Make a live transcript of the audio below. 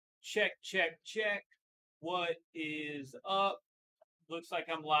Check, check, check. What is up? Looks like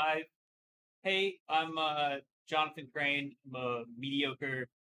I'm live. Hey, I'm Jonathan Crane. I'm a mediocre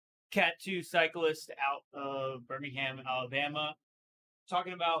Cat 2 cyclist out of Birmingham, Alabama.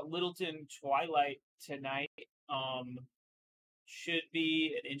 Talking about Littleton Twilight tonight. Should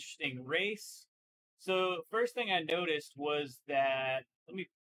be an interesting race. So first thing I noticed was that, let me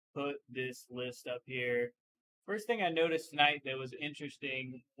put this list up here. First thing I noticed tonight that was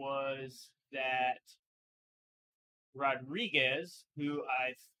interesting was that Rodriguez, who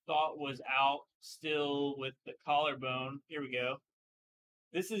I thought was out still with the collarbone, here we go.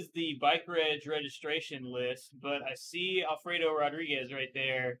 This is the Bike Reg registration list, but I see Alfredo Rodriguez right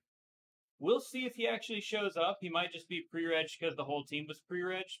there. We'll see if he actually shows up. He might just be pre-reg because the whole team was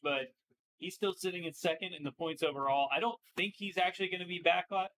pre-reg, but he's still sitting in second in the points overall. I don't think he's actually going to be back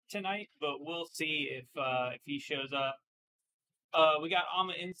tonight, but we'll see if he shows up. We got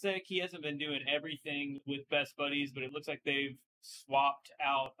Ama Insect. He hasn't been doing everything with Best Buddies, but it looks like they've swapped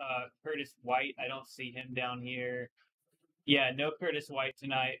out Curtis White. I don't see him down here. Yeah, no Curtis White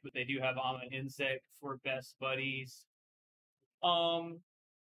tonight, but they do have Ama Insect for Best Buddies.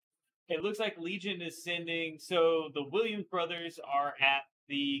 It looks like Legion is sending, so the Williams brothers are at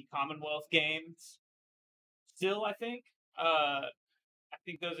the Commonwealth Games still, I think. I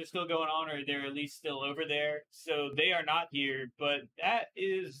think those are still going on, or they're at least still over there. So they are not here, but that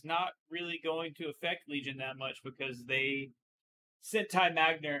is not really going to affect Legion that much because they sent Ty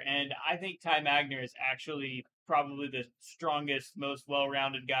Magner, and I think Ty Magner is actually probably the strongest, most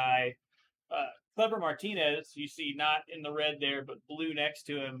well-rounded guy. Clever Martinez, you see not in the red there, but blue next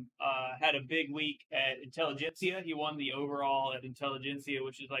to him, had a big week at Intelligentsia. He won the overall at Intelligentsia,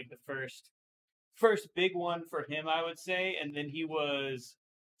 which is like the first big one for him, I would say. And then he was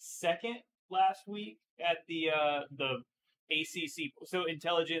second last week at the ACC. So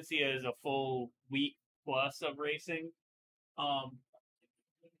Intelligentsia is a full week plus of racing.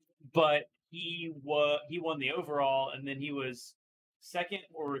 But he won the overall, and then he was second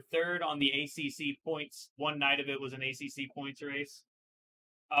or third on the ACC points. One night of it was an ACC points race.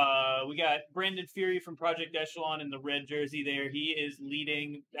 We got Brandon Feehery from Project Echelon in the red jersey there. He is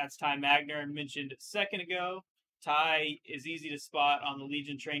leading. That's Ty Magner, mentioned a second ago. Ty is easy to spot on the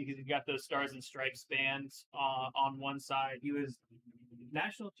Legion train because he's got those stars and stripes bands on one side. He was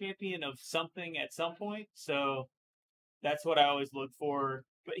national champion of something at some point, so that's what I always look for.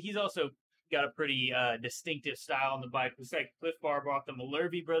 But he's also got a pretty distinctive style on the bike. Looks like Cliff Bar brought the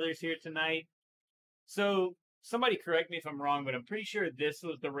Malherbe brothers here tonight. So somebody correct me if I'm wrong, but I'm pretty sure this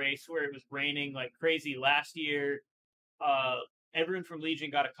was the race where it was raining like crazy last year. Everyone from Legion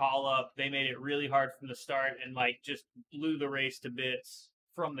got a call up. They made it really hard from the start and like just blew the race to bits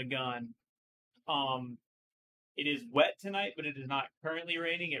from the gun. It is wet tonight, but it is not currently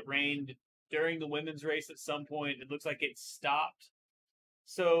raining. It rained during the women's race at some point. It looks like it stopped.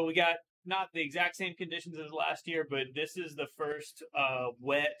 So we got not the exact same conditions as last year, but this is the first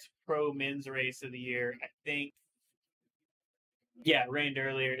wet pro men's race of the year, I think. Yeah, it rained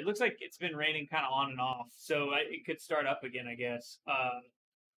earlier. It looks like it's been raining kind of on and off, so it could start up again, I guess.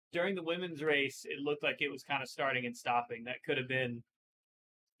 During the women's race, it looked like it was kind of starting and stopping. That could have been,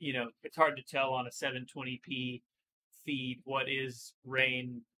 it's hard to tell on a 720p feed what is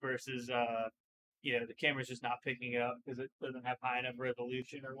rain versus, the camera's just not picking up because it doesn't have high enough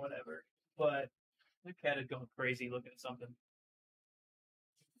resolution or whatever. But the cat is going crazy looking at something.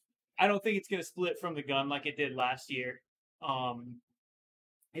 I don't think it's going to split from the gun like it did last year.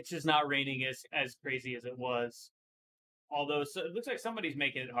 It's just not raining as crazy as it was. Although so it looks like somebody's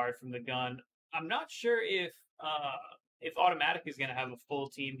making it hard from the gun. I'm not sure if Automatic is going to have a full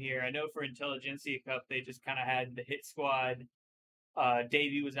team here. I know for Intelligentsia Cup they just kind of had the hit squad.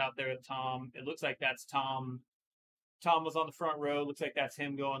 Davey was out there with Tom. It looks like that's Tom. Tom was on the front row. Looks like that's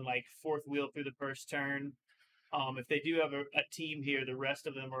him going like fourth wheel through the first turn. If they do have a team here, the rest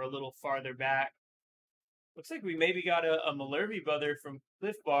of them are a little farther back. Looks like we maybe got a Malherbe brother from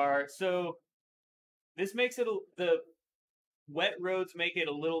Cliff Bar. So this makes it, the wet roads make it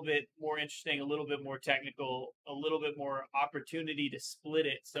a little bit more interesting, a little bit more technical, a little bit more opportunity to split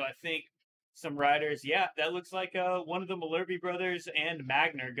it. So I think some riders, yeah, that looks like one of the Malherbe brothers and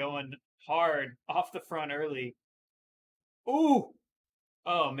Magner going hard off the front early. Ooh!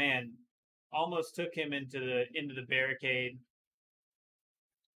 Oh, man. Almost took him into the barricade.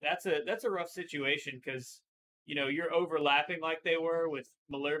 That's a rough situation because, you're overlapping like they were with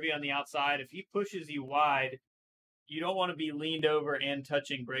Malherbe on the outside. If he pushes you wide, you don't want to be leaned over and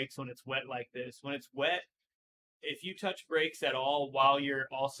touching brakes when it's wet like this. When it's wet, if you touch brakes at all while you're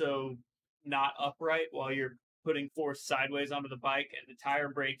also not upright, while you're putting force sideways onto the bike and the tire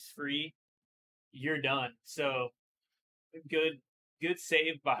breaks free, you're done. So good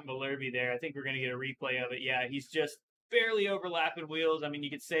save by Malherbe there. I think we're going to get a replay of it. Yeah, he's just barely overlapping wheels. I mean, you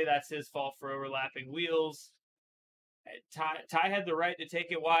could say that's his fault for overlapping wheels. Ty had the right to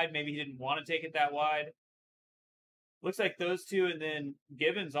take it wide. Maybe he didn't want to take it that wide. Looks like those two, and then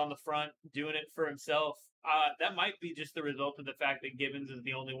Gibbons on the front doing it for himself. That might be just the result of the fact that Gibbons is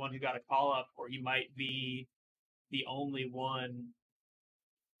the only one who got a call up, or he might be the only one.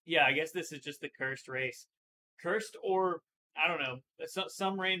 Yeah, I guess this is just the cursed race. Cursed, or I don't know.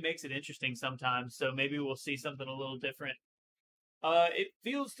 Some rain makes it interesting sometimes, so maybe we'll see something a little different. It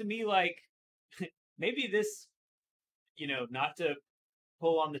feels to me like maybe this, not to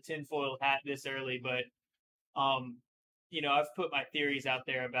pull on the tinfoil hat this early, but I've put my theories out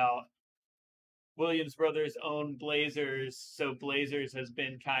there about Williams Brothers own Blazers, so Blazers has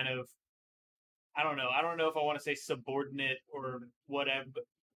been kind of, I don't know if I want to say subordinate or whatever, but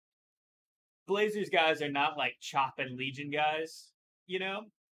Blazers guys are not like Chop and Legion guys,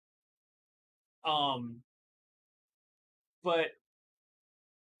 but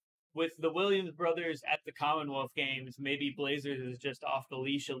with the Williams brothers at the Commonwealth Games, maybe Blazers is just off the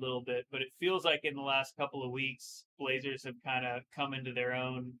leash a little bit, but it feels like in the last couple of weeks, Blazers have kind of come into their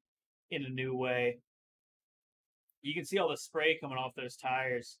own in a new way. You can see all the spray coming off those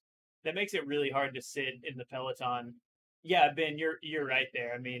tires. That makes it really hard to sit in the peloton. Yeah, Ben, you're right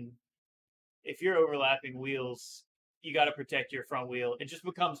there. I mean, if you're overlapping wheels, you got to protect your front wheel. It just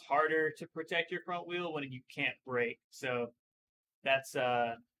becomes harder to protect your front wheel when you can't brake. So that's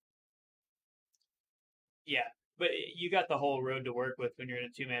yeah, but you got the whole road to work with when you're in a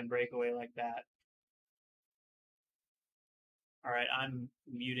two-man breakaway like that. All right, I'm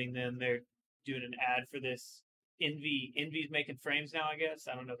muting them. They're doing an ad for this. Envy's making frames now, I guess.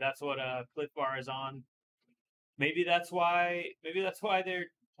 I don't know. That's what Cliff Bar is on. Maybe that's why they're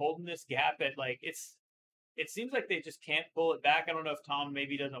holding this gap at it seems like they just can't pull it back. I don't know if Tom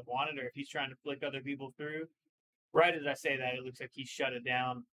maybe doesn't want it or if he's trying to flick other people through. Right as I say that, it looks like he shut it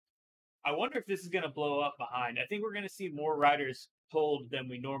down. I wonder if this is going to blow up behind. I think we're going to see more riders pulled than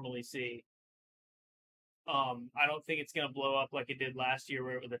we normally see. I don't think it's going to blow up like it did last year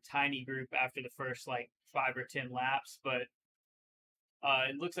where it was a tiny group after the first 5 or 10 laps, but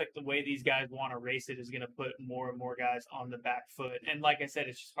it looks like the way these guys want to race it is going to put more and more guys on the back foot. And like I said,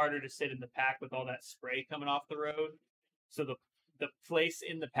 it's just harder to sit in the pack with all that spray coming off the road. So the place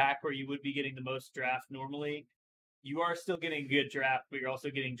in the pack where you would be getting the most draft normally, you are still getting good draft, but you're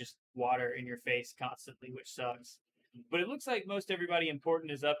also getting just water in your face constantly, which sucks. But it looks like most everybody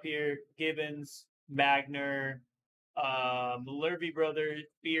important is up here. Gibbons, Magner, Malherbe brothers,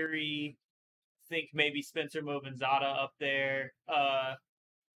 Feehery, think maybe Spencer Movenzada up there. I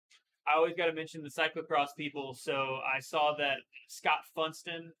always got to mention the cyclocross people. So I saw that Scott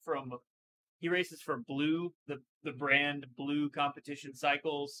Funston he races for Blue, the brand Blue Competition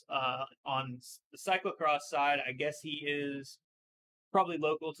Cycles. On the cyclocross side, I guess he is probably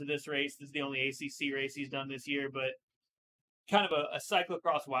local to this race. This is the only ACC race he's done this year, but kind of a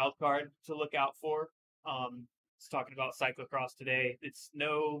cyclocross wild card to look out for. It's talking about cyclocross today. It's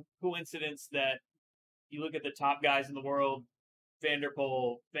no coincidence that you look at the top guys in the world, Van der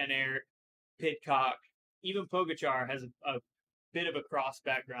Poel, Van Aert, Pidcock, even Pogacar has a bit of a cross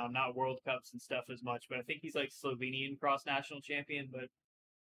background, not World Cups and stuff as much, but I think he's like Slovenian cross national champion, but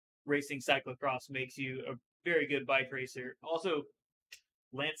racing cyclocross makes you a very good bike racer. Also,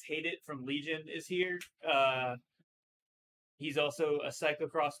 Lance Haydet from Legion is here. He's also a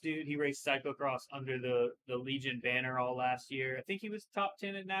cyclocross dude. He raced cyclocross under the Legion banner all last year. I think he was top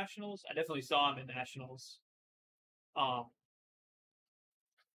 10 at nationals. I definitely saw him in nationals.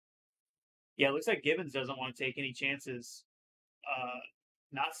 Yeah, it looks like Gibbons doesn't want to take any chances.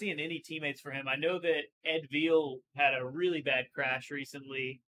 Not seeing any teammates for him. I know that Ed Veal had a really bad crash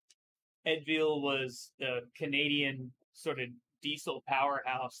recently. Ed Veal was the Canadian sort of diesel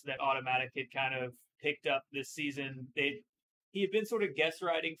powerhouse that Automatic had kind of picked up this season. He had been sort of guest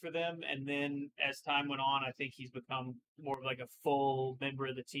riding for them, and then as time went on, I think he's become more of like a full member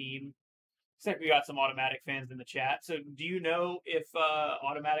of the team. Looks like we got some Automatic fans in the chat. So do you know if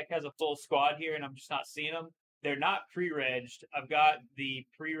Automatic has a full squad here and I'm just not seeing them? They're not pre-regged. I've got the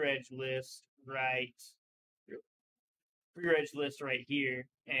pre-reg list right here,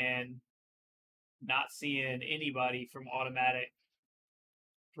 and not seeing anybody from Automatic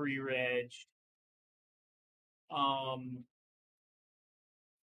pre-regged.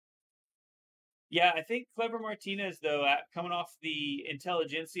 Yeah, I think Clever Martinez, though, coming off the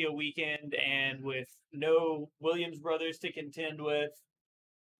Intelligentsia weekend and with no Williams brothers to contend with,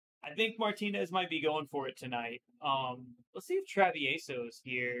 I think Martinez might be going for it tonight. Let's see if Travieso is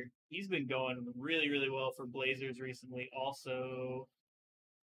here. He's been going really, really well for Blazers recently. Also,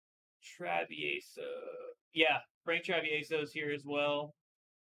 Travieso. Yeah, Frank Travieso is here as well.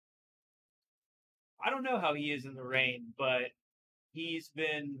 I don't know how he is in the rain, but he's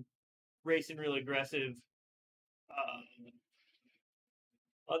been racing real aggressive.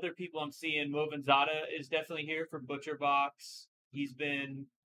 Other people I'm seeing, Movinzada is definitely here for Butcher Box. He's been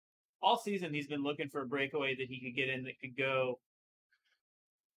all season. He's been looking for a breakaway that he could get in that could go.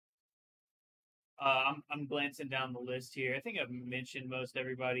 I'm glancing down the list here. I think I've mentioned most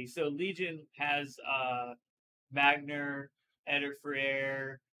everybody. So Legion has Magner, Eder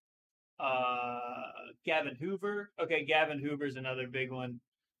Ferrer, Gavin Hoover. Okay, Gavin Hoover's another big one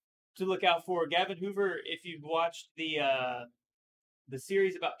to look out for. Gavin Hoover, if you've watched the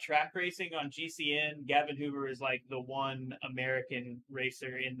series about track racing on GCN, Gavin Hoover is like the one American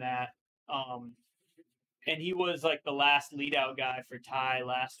racer in that. And he was like the last lead out guy for Ty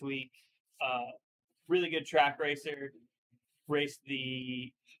last week. Really good track racer. Raced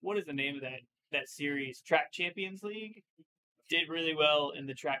what is the name of that series? Track Champions League. Did really well in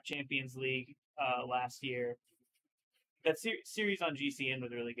the Track Champions League last year. That series on GCN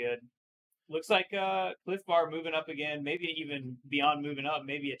was really good. Looks like Cliff Bar moving up again, maybe even beyond moving up,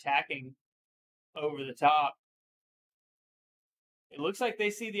 maybe attacking over the top. It looks like they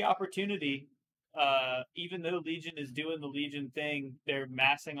see the opportunity. Even though Legion is doing the Legion thing, they're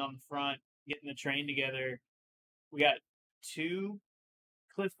massing on the front, getting the train together. We got 2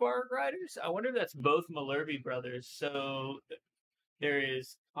 Cliff Bar riders. I wonder if that's both Malherbe brothers. So there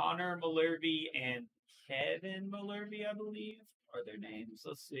is Connor Malherbe and Kevin Malherbe, I believe, are their names.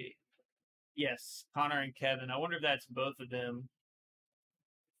 Let's see. Yes, Connor and Kevin. I wonder if that's both of them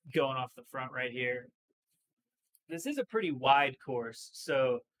going off the front right here. This is a pretty wide course,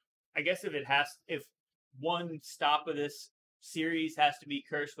 so I guess if one stop of this series has to be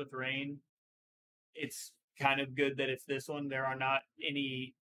cursed with rain, it's kind of good that it's this one. There are not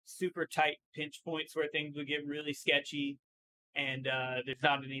any super tight pinch points where things would get really sketchy, and there's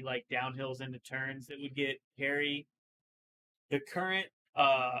not any like downhills into turns that would get hairy. The current,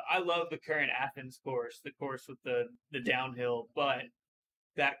 I love the current Athens course, the course with the downhill, but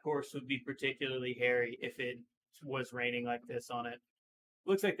that course would be particularly hairy if it was raining like this on it.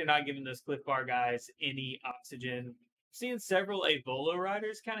 Looks like they're not giving those Cliff Bar guys any oxygen. Seeing several Avolo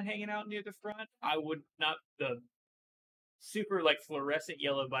riders kind of hanging out near the front. I would not, the super like fluorescent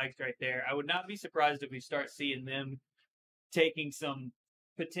yellow bikes right there. I would not be surprised if we start seeing them taking some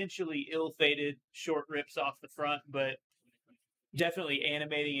potentially ill-fated short rips off the front, but definitely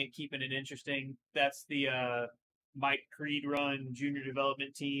animating it, keeping it interesting. That's the Mike Creed run junior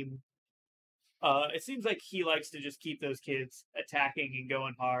development team. It seems like he likes to just keep those kids attacking and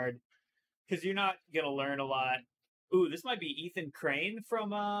going hard because you're not going to learn a lot. Ooh, this might be Ethan Crane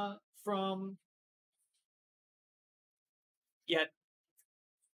from yeah, I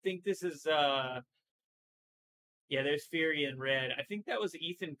think this is yeah, there's Feehery in red. I think that was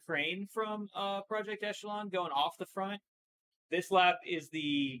Ethan Crane from Project Echelon going off the front. This lap is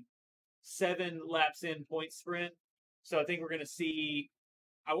the 7 laps in point sprint. So I think we're going to see,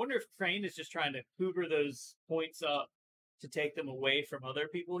 I wonder if Crane is just trying to hoover those points up to take them away from other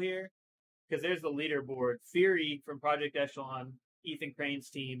people here. Because there's the leaderboard. Feehery from Project Echelon, Ethan Crane's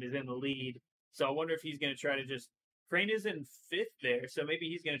team, is in the lead. So I wonder if he's going to try to just, Crane is in 5th there, so maybe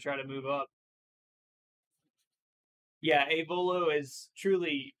he's going to try to move up. Yeah, Avolo is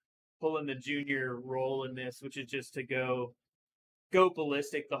truly pulling the junior role in this, which is just to go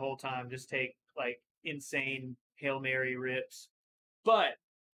ballistic the whole time, just take like insane Hail Mary rips. But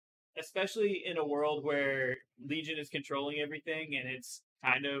especially in a world where Legion is controlling everything and it's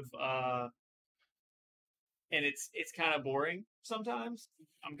kind of it's kind of boring sometimes,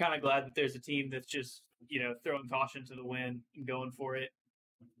 I'm kind of glad that there's a team that's just, throwing caution to the wind and going for it,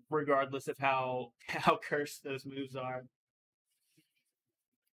 regardless of how cursed those moves are.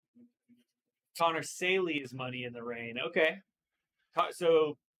 Connor Saley is money in the rain. Okay.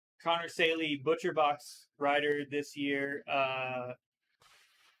 So Connor Saley, Butcher Box rider this year.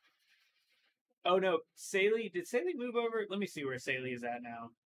 Oh no, did Saley move over? Let me see where Saley is at now.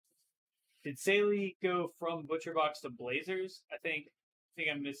 Did Saley go from Butcher Box to Blazers? I think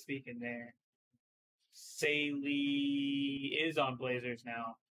I'm misspeaking there. Saley is on Blazers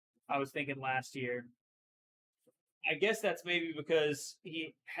now. I was thinking last year. I guess that's maybe because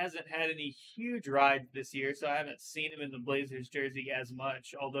he hasn't had any huge rides this year, so I haven't seen him in the Blazers jersey as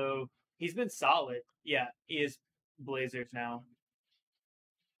much, although he's been solid. Yeah, he is Blazers now.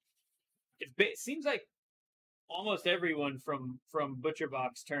 It seems like almost everyone from Butcher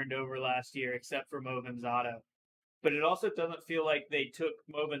Box turned over last year except for Mo Vanzata. But it also doesn't feel like they took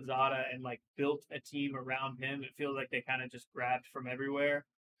Mo Vanzata and like built a team around him. It feels like they kind of just grabbed from everywhere.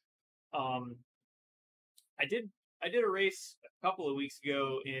 Um, I did a race a couple of weeks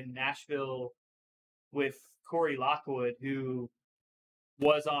ago in Nashville with Corey Lockwood, who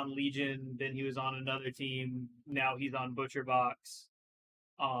was on Legion, then he was on another team, now he's on Butcher Box.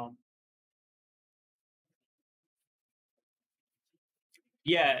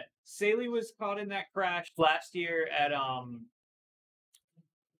 Yeah, Saley was caught in that crash last year at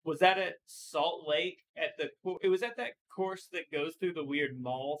was that at Salt Lake at the it was at that course that goes through the weird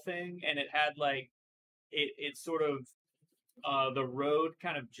mall thing, and it had like it sort of the road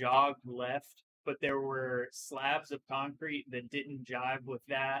kind of jogged left, but there were slabs of concrete that didn't jive with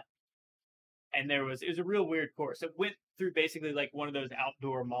that. And it was a real weird course. It went through basically like one of those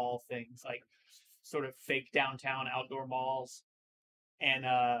outdoor mall things, like sort of fake downtown outdoor malls. And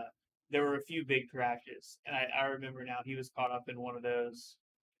there were a few big crashes. And I remember now he was caught up in one of those.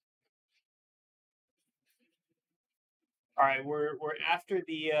 All right, we're after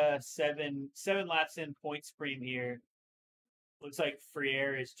the seven laps in point stream here. Looks like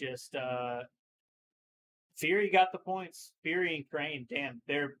Feehery is just Feehery got the points. Feehery and Crane, damn,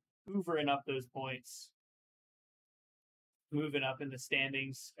 they're hoovering up those points. Moving up in the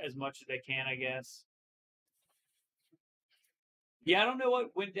standings as much as they can, I guess. Yeah, I don't know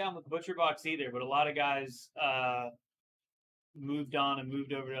what went down with Butcher Box either, but a lot of guys moved on and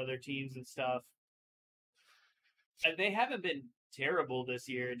moved over to other teams and stuff. And they haven't been terrible this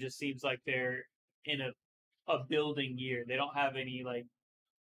year. It just seems like they're in a building year. They don't have any like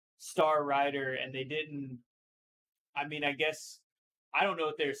star rider, and they didn't. I mean, I guess I don't know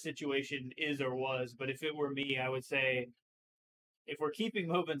what their situation is or was, but if it were me, I would say if we're keeping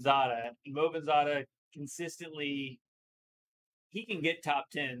Mo Vanzata consistently, he can get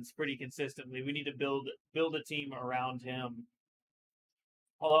top tens pretty consistently. We need to build a team around him.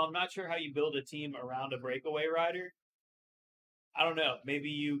 Although I'm not sure how you build a team around a breakaway rider. I don't know. Maybe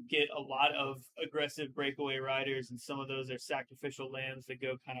you get a lot of aggressive breakaway riders, and some of those are sacrificial lambs that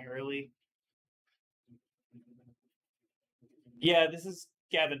go kind of early. Yeah, this is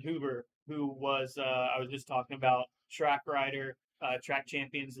Gavin Hoover, who was I was just talking about, track rider, Track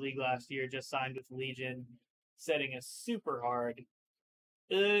Champions League last year, just signed with Legion, setting a super hard.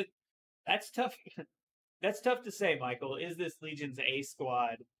 That's tough. That's tough to say, Michael. Is this Legion's A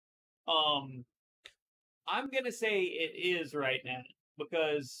squad? I'm gonna say it is right now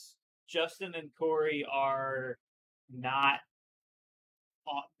because Justin and Corey are not.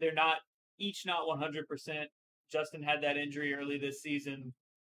 They're not each not 100%. Justin had that injury early this season.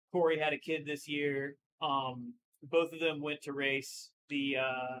 Corey had a kid this year. Both of them went to race the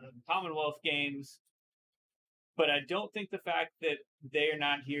Commonwealth Games. But I don't think the fact that they're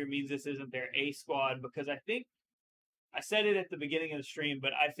not here means this isn't their A squad, because I think I said it at the beginning of the stream,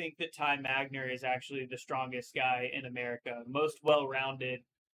 but I think that Ty Magner is actually the strongest guy in America, most well-rounded,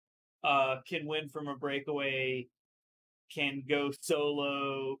 can win from a breakaway, can go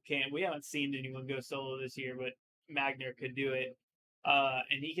solo. We haven't seen anyone go solo this year, but Magner could do it.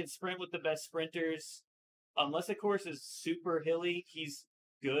 And he can sprint with the best sprinters. Unless a course is super hilly, he's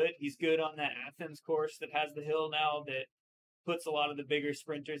good. He's good on that Athens course that has the hill now that puts a lot of the bigger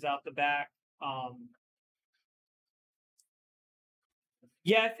sprinters out the back.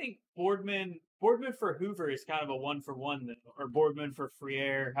 Yeah, I think Boardman for Hoover is kind of a 1-for-1 though, or Boardman for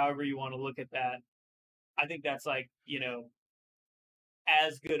Feehery, however you want to look at that. I think that's like,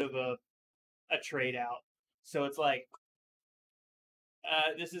 as good of a trade out. So it's like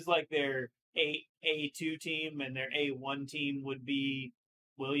this is like their A2 team, and their A1 team would be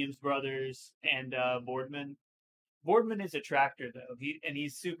Williams Brothers and Boardman. Boardman is a tractor though.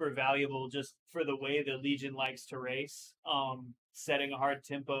 He's super valuable just for the way the Legion likes to race, setting a hard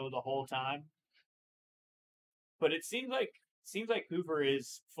tempo the whole time. But it seems like Hoover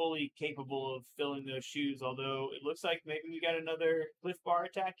is fully capable of filling those shoes, although it looks like maybe we got another Cliff Bar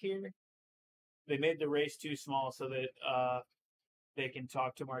attack here. They made the race too small so that they can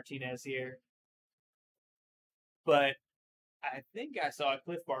talk to Martinez here. But I think I saw a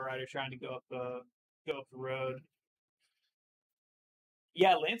Cliff Bar rider trying to go up the road.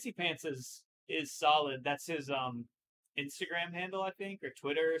 Yeah, Lancey Pants is solid. That's his Instagram handle, I think, or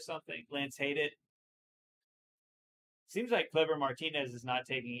Twitter or something. Lance Hate It. Seems like Clever Martinez is not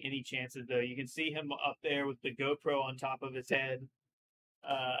taking any chances, though. You can see him up there with the GoPro on top of his head.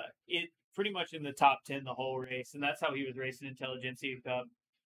 It pretty much in the top 10 the whole race, and that's how he was racing Intelligentsia Cup.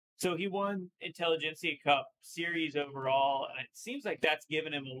 So he won Intelligentsia Cup series overall, and it seems like that's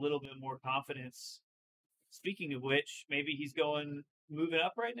given him a little bit more confidence Speaking of which, maybe he's moving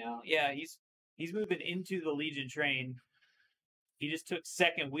up right now. Yeah, he's moving into the Legion train. He just took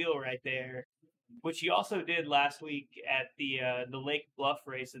second wheel right there, which he also did last week at the Lake Bluff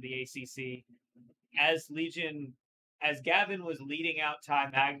race of the ACC. As Gavin was leading out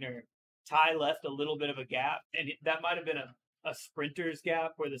Ty Magner, Ty left a little bit of a gap, and that might have been a sprinter's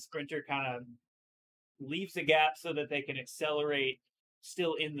gap where the sprinter kind of leaves a gap so that they can accelerate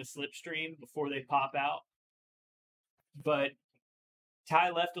still in the slipstream before they pop out. But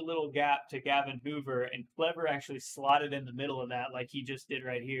Ty left a little gap to Gavin Hoover, and Clever actually slotted in the middle of that like he just did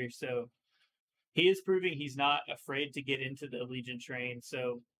right here. So he is proving he's not afraid to get into the Legion train.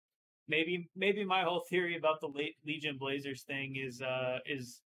 So maybe my whole theory about the Legion Blazers thing is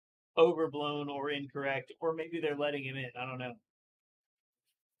overblown or incorrect, or maybe they're letting him in. I don't know.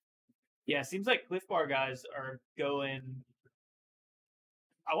 Yeah, it seems like Cliff Bar guys are going.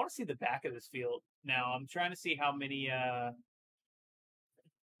 I want to see the back of this field now. I'm trying to see how many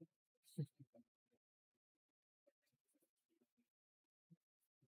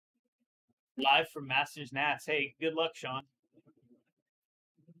live from Masters Nats. Hey, good luck, Sean.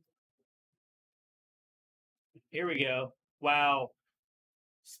 Here we go. Wow.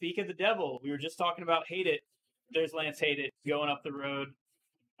 Speak of the devil. We were just talking about Hate It. There's Lance Hate It going up the road.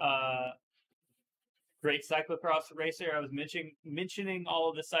 Great cyclocross racer. I was mentioning all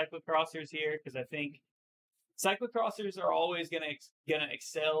of the cyclocrossers here because I think cyclocrossers are always gonna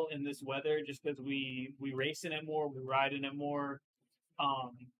excel in this weather just because we race in it more, we ride in it more.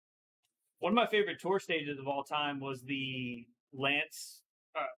 One of my favorite tour stages of all time was the Lars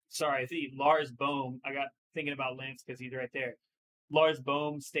Bohm. I got thinking about Lance because he's right there. Lars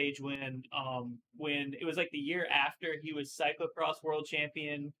Bohm stage win. When it was like the year after he was cyclocross world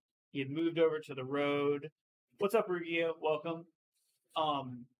champion, he had moved over to the road. What's up, Ruggiero? Welcome.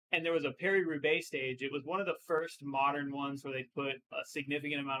 And there was a Paris-Roubaix stage. It was one of the first modern ones where they put a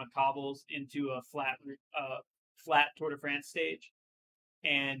significant amount of cobbles into a flat Tour de France stage.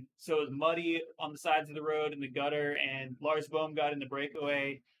 And so it was muddy on the sides of the road in the gutter, and Lars Bohm got in the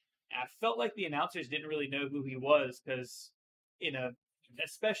breakaway. I felt like the announcers didn't really know who he was because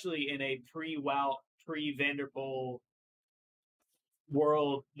especially in a pre-Wout, pre-Vanderpool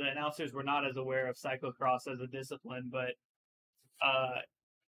world, the announcers were not as aware of cyclocross as a discipline, but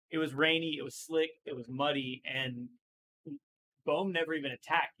it was rainy, it was slick, it was muddy, and Bohm never even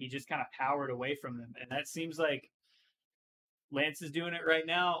attacked. He just kind of powered away from them. And that seems like Lance is doing it right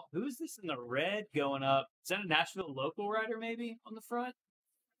now. Who's this in the red going up? Is that a Nashville local rider maybe on the front?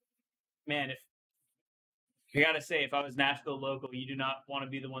 Man, if I gotta say, if I was Nashville local, you do not want to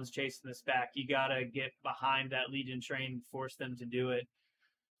be the ones chasing this back. You gotta get behind that Legion train and force them to do it.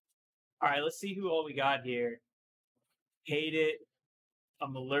 All right, let's see who all we got here. Hate It, a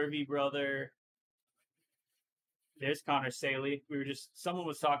Malherbe brother. There's Connor Saley. Someone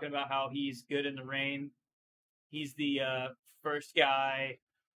was talking about how he's good in the rain. He's the first guy.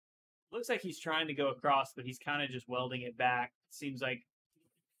 Looks like he's trying to go across, but he's kind of just welding it back. Seems like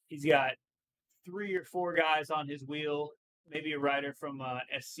he's got 3 or 4 guys on his wheel. Maybe a rider from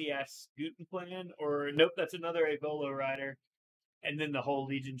SCS Gutenplan, or nope, that's another Evolo rider. And then the whole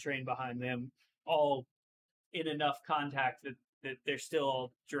Legion train behind them, all in enough contact that they're still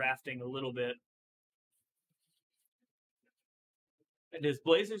all drafting a little bit. Does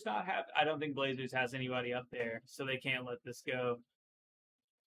Blazers not have? I don't think Blazers has anybody up there, so they can't let this go.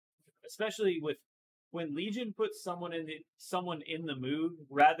 Especially with when Legion puts someone in the move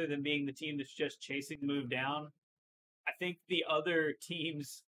rather than being the team that's just chasing the move down. I think the other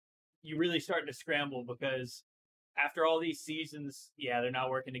teams, you really start to scramble because after all these seasons, they're not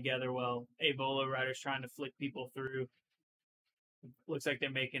working together well. Evolo riders trying to flick people through. Looks like they're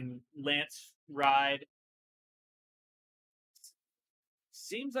making Lance ride.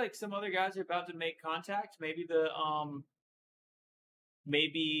 Seems like some other guys are about to make contact. Maybe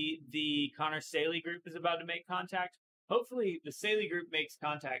the Connor Saley group is about to make contact. Hopefully the Saley group makes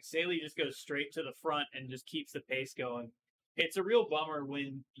contact. Saley just goes straight to the front and just keeps the pace going. It's a real bummer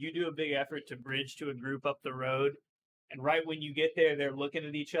when you do a big effort to bridge to a group up the road, and right when you get there, they're looking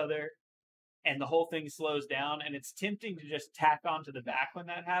at each other, and the whole thing slows down, and it's tempting to just tack onto the back when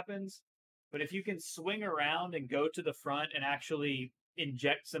that happens. But if you can swing around and go to the front and actually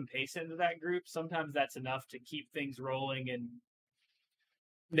inject some pace into that group, sometimes that's enough to keep things rolling, and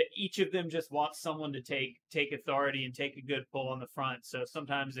each of them just wants someone to take authority and take a good pull on the front. So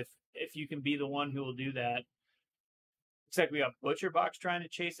sometimes if you can be the one who will do that. Looks like we got Butcherbox trying to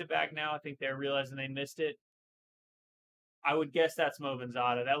chase it back now. I think they're realizing they missed it. I would guess that's Mo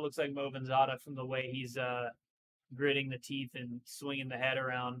Vanzata. That looks like Mo Vanzata from the way he's gritting the teeth and swinging the head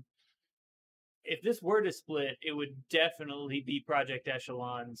around. if this were to split, it would definitely be Project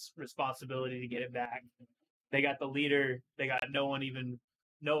Echelon's responsibility to get it back. They got the leader. They got no one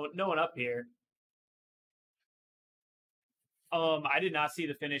up here. I did not see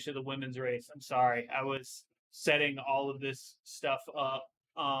the finish of the women's race. I'm sorry. I was setting all of this stuff up.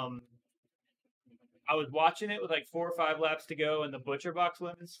 I was watching it with like 4 or 5 laps to go, and the Butcher Box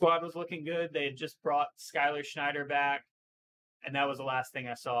women's squad was looking good. They had just brought Skylar Schneider back, and that was the last thing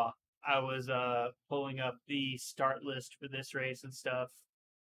I saw. I was pulling up the start list for this race and stuff.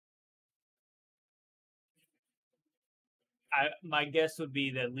 My guess would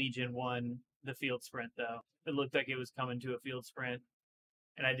be that Legion won the field sprint, though. It looked like it was coming to a field sprint,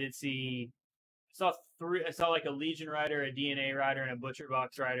 and I saw like a Legion rider, a DNA rider, and a Butcher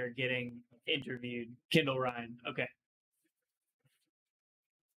Box rider getting interviewed. Kendall Ryan. Okay.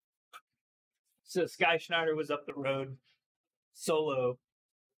 So Sky Schneider was up the road solo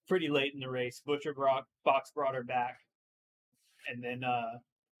pretty late in the race. Butcher Box brought her back, and then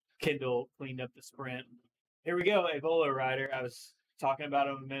Kendall cleaned up the sprint. Here we go, Evolo rider. I was talking about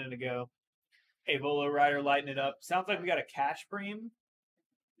him a minute ago. Evolo rider lighting it up. Sounds like we got a cash preem.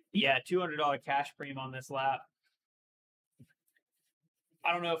 Yeah, $200 cash preem on this lap.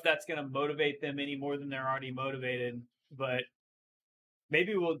 I don't know if that's going to motivate them any more than they're already motivated, but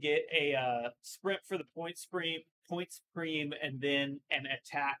maybe we'll get a sprint for the points preem, and then an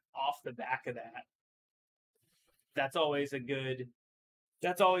attack off the back of that. That's always a good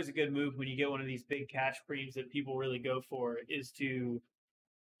move when you get one of these big cash preems that people really go for, is to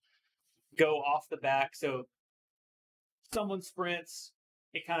go off the back. So someone sprints,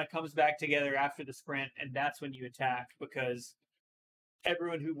 it kind of comes back together after the sprint, and that's when you attack, because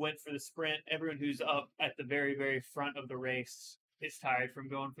everyone who went for the sprint, everyone who's up at the very, very front of the race is tired from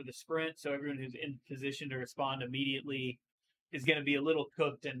going for the sprint. So everyone who's in position to respond immediately is going to be a little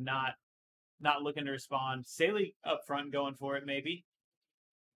cooked and not looking to respond. Saley up front going for it, maybe.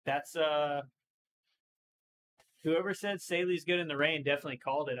 That's whoever said Saley's good in the rain definitely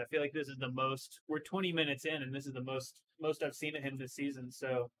called it. I feel like this is the most. We're 20 minutes in, and this is the most I've seen of him this season.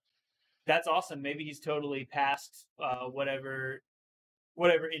 So that's awesome. Maybe he's totally past whatever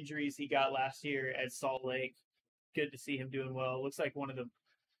injuries he got last year at Salt Lake. Good to see him doing well. Looks like one of the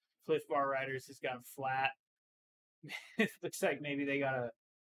Cliff Bar riders has gone flat. It looks like maybe they got a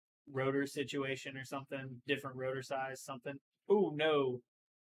rotor situation or something, different rotor size, something. Oh no.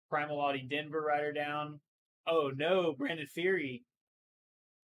 Primal Audi Denver rider down. Oh no, Brandon Feehery.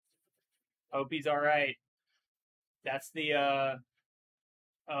 Hope he's all right. That's the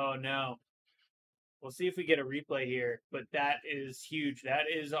oh no. We'll see if we get a replay here, but that is huge. That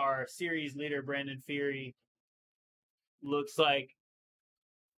is our series leader, Brandon Feehery. Looks like,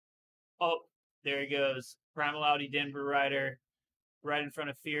 oh, there he goes. Primal Audi Denver rider right in front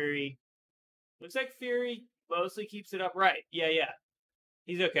of Feehery. Looks like Feehery mostly keeps it upright. Yeah.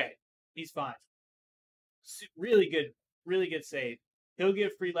 He's okay. He's fine. Really good save. He'll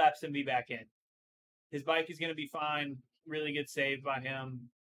get free laps and be back in. His bike is going to be fine. Really good save by him.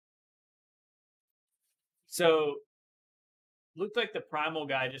 So, looked like the Primal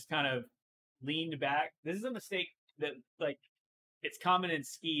guy just kind of leaned back. This is a mistake that, like, it's common in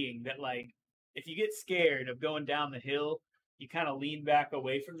skiing that, like, if you get scared of going down the hill, you kind of lean back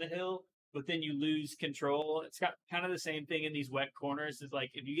away from the hill, but then you lose control. It's got kind of the same thing in these wet corners. Is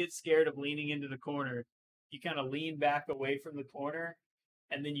like, if you get scared of leaning into the corner, you kind of lean back away from the corner,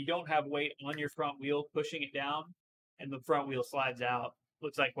 and then you don't have weight on your front wheel pushing it down, and the front wheel slides out.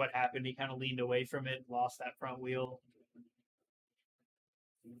 Looks like what happened. He kind of leaned away from it, lost that front wheel.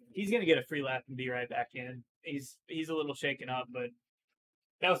 He's going to get a free lap and be right back in. He's a little shaken up, but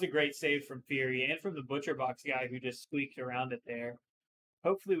that was a great save from Feehery and from the Butcher Box guy who just squeaked around it there.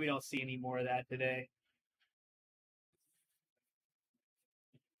 Hopefully we don't see any more of that today.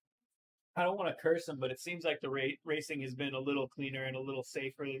 I don't want to curse him, but it seems like the racing has been a little cleaner and a little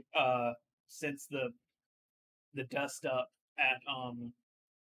safer since the dust up at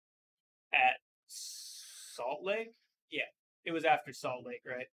Salt Lake. Yeah, it was after Salt Lake,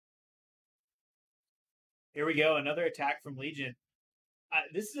 right? Here we go, another attack from Legion.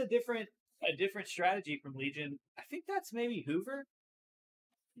 This is a different strategy from Legion. I think that's maybe Hoover.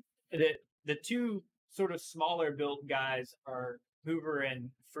 The two sort of smaller built guys are Hoover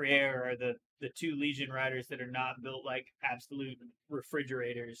and Freire, are the two Legion riders that are not built like absolute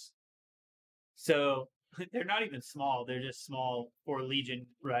refrigerators. So they're not even small. They're just small for Legion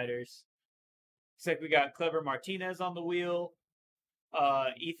riders. Looks like we got Clever Martinez on the wheel.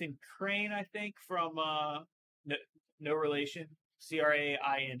 Ethan Crane, I think, from no relation. Crane.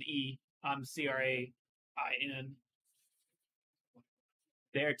 I'm Crain.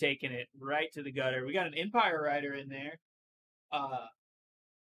 They're taking it right to the gutter. We got an Empire rider in there.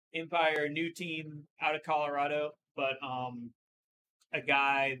 Empire, new team out of Colorado, but a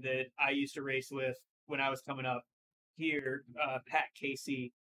guy that I used to race with when I was coming up here, Pat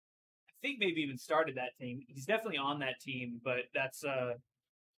Casey. I think maybe even started that team. He's definitely on that team, but that's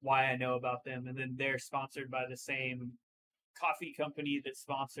why I know about them. And then they're sponsored by the same coffee company that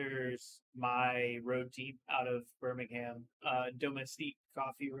sponsors my road team out of Birmingham, Domestique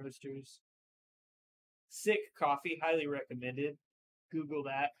Coffee Roasters. Sick coffee, highly recommended. Google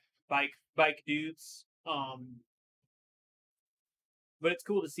that. Bike dudes. But it's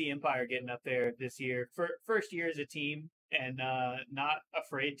cool to see Empire getting up there this year. First year as a team, and not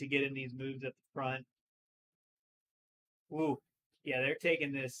afraid to get in these moves at the front. Ooh, yeah, they're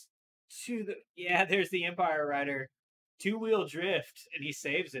taking this to the. Yeah, there's the Empire rider, 2-wheel drift, and he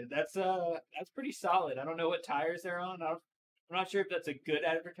saves it. That's pretty solid. I don't know what tires they're on. I'm not sure if that's a good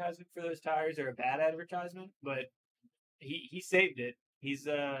advertisement for those tires or a bad advertisement, but he saved it. He's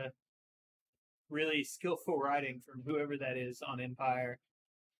really skillful riding from whoever that is on Empire.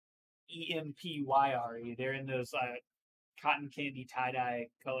 EMPYRE. They're in those cotton candy tie-dye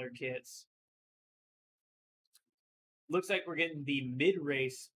color kits. Looks like we're getting the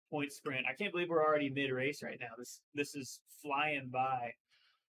mid-race point sprint. I can't believe we're already mid-race right now. This is flying by.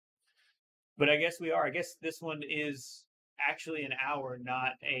 But I guess we are. I guess this one is actually an hour,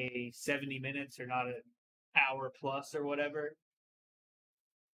 not a 70 minutes or not an hour plus or whatever.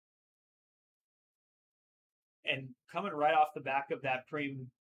 And coming right off the back of that preem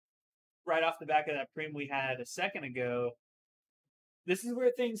we had a second ago, this is where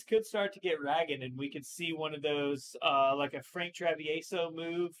things could start to get ragged, and we could see one of those, like a Frank Travieso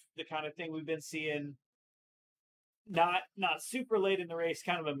move, the kind of thing we've been seeing. Not super late in the race,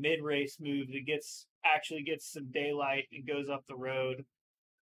 kind of a mid-race move that actually gets some daylight and goes up the road.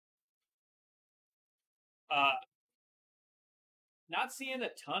 Not seeing a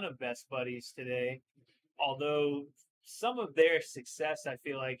ton of best buddies today, although some of their success, I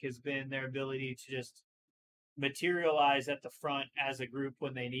feel like, has been their ability to just materialize at the front as a group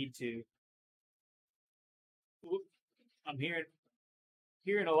when they need to. I'm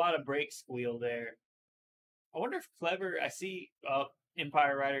hearing a lot of brake squeal there. I wonder if Clever, I see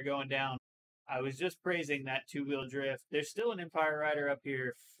Empire Rider going down. I was just praising that 2-wheel drift. There's still an Empire Rider up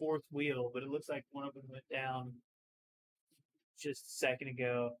here, 4th wheel, but it looks like one of them went down just a second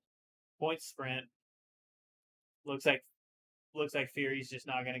ago. Point sprint. Looks like Feehery's just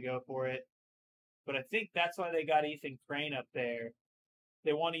not going to go for it. But I think that's why they got Ethan Crane up there.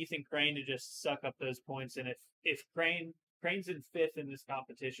 They want Ethan Crane to just suck up those points. And if Crane's in 5th in this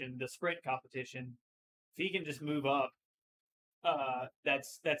competition, the sprint competition, if he can just move up,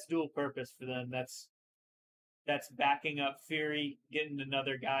 that's dual purpose for them. That's backing up Feehery, getting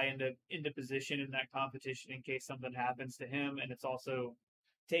another guy into position in that competition in case something happens to him, and it's also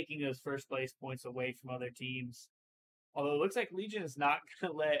taking those first place points away from other teams. Although it looks like Legion is not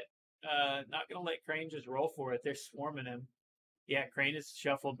gonna let Crane just roll for it. They're swarming him. Yeah, Crane is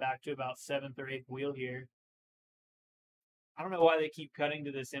shuffled back to about 7th or 8th wheel here. I don't know why they keep cutting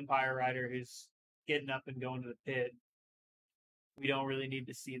to this Empire rider who's getting up and going to the pit. We don't really need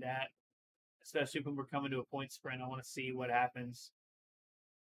to see that, especially when we're coming to a point sprint. I want to see what happens.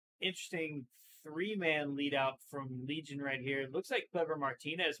 Interesting 3-man lead out from Legion right here. It looks like Clever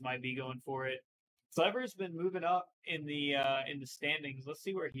Martinez might be going for it. Clever's been moving up in the standings. Let's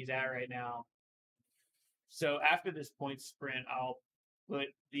see where he's at right now. So after this point sprint, I'll put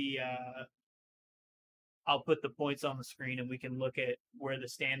the points on the screen and we can look at where the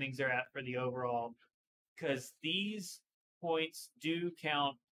standings are at for the overall, because these points do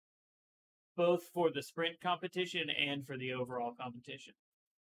count both for the sprint competition and for the overall competition.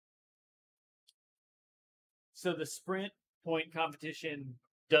 So the sprint point competition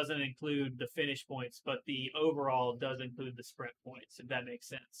doesn't include the finish points, but the overall does include the sprint points, if that makes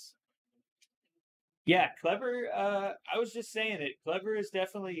sense. Yeah, Clever, I was just saying it. Clever is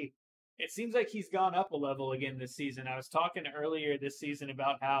definitely, it seems like he's gone up a level again this season. I was talking earlier this season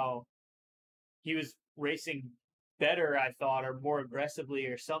about how he was racing better, I thought, or more aggressively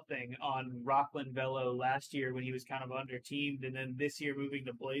or something on Rockland Velo last year when he was kind of under-teamed, and then this year moving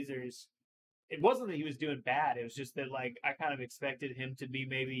to Blazers. It wasn't that he was doing bad. It was just that, like, I kind of expected him to be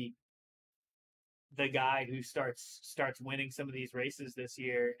maybe the guy who starts winning some of these races this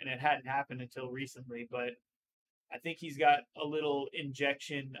year, and it hadn't happened until recently. But I think he's got a little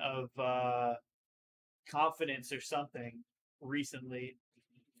injection of confidence or something recently.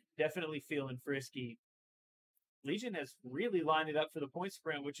 Definitely feeling frisky. Legion has really lined it up for the point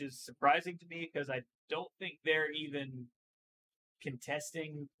sprint, which is surprising to me because I don't think they're even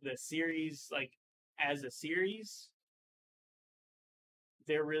contesting the series, like as a series.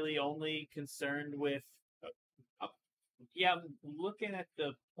 They're really only concerned with. Yeah, I'm looking at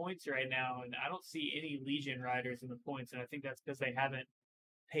the points right now, and I don't see any Legion riders in the points, and I think that's because they haven't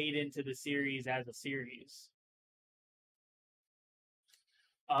paid into the series as a series.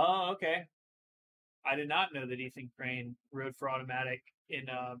 Oh, okay. I did not know that Ethan Crane rode for Automatic in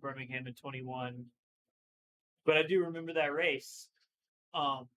Birmingham in 21, but I do remember that race.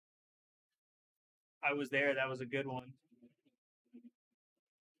 I was there. That was a good one.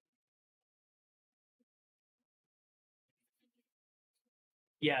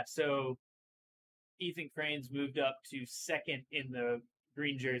 Yeah, so Ethan Crane's moved up to second in the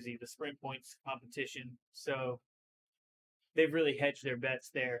green jersey, the sprint points competition. So they've really hedged their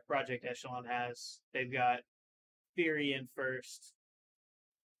bets there. Project Echelon has. They've got Feehery in first.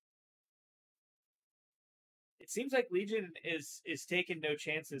 It seems like Legion is taking no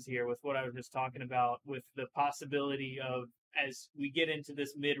chances here with what I was just talking about, with the possibility of, as we get into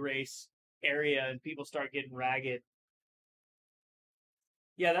this mid-race area and people start getting ragged.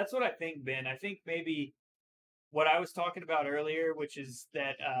 Yeah, that's what I think, Ben. I think maybe what I was talking about earlier, which is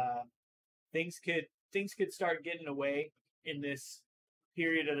that things could start getting away in this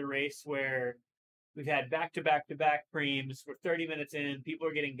period of the race where we've had back-to-back preems. We're 30 minutes in, people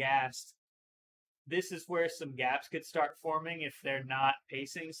are getting gassed. This is where some gaps could start forming if they're not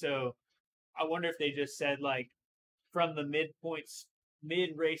pacing. So I wonder if they just said, like, from the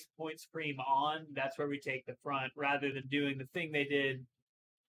mid-race points preem on, that's where we take the front, rather than doing the thing they did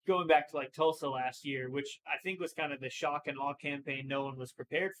going back to like Tulsa last year, which I think was kind of the shock and awe campaign no one was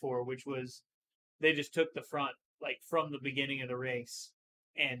prepared for, which was they just took the front like from the beginning of the race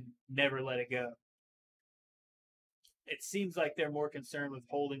and never let it go. It seems like they're more concerned with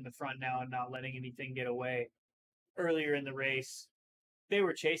holding the front now and not letting anything get away. Earlier in the race, they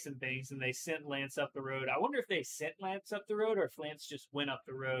were chasing things and they sent Lance up the road. I wonder if they sent Lance up the road or if Lance just went up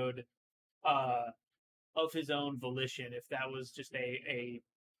the road of his own volition, if that was just a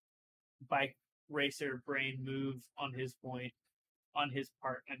bike racer brain move on his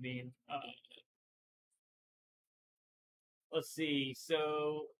part. I mean, let's see.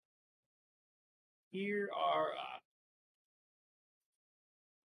 So here are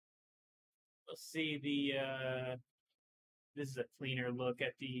let's see this is a cleaner look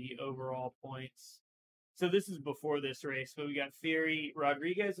at the overall points. So this is before this race, but we got Feehery.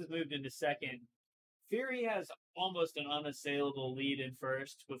 Rodriguez has moved into second. Feehery has almost an unassailable lead in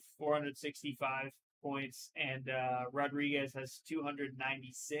first with 465 points, and Rodriguez has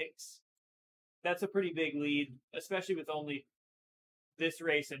 296. That's a pretty big lead, especially with only this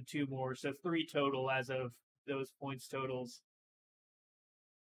race and two more, so 3 total as of those points totals.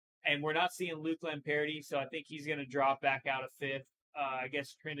 And we're not seeing Luke Lamperti, so I think he's going to drop back out of fifth. I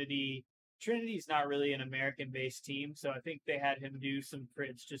guess Trinity's not really an American-based team, so I think they had him do some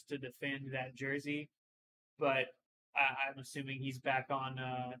crits just to defend that jersey. But I'm assuming he's back on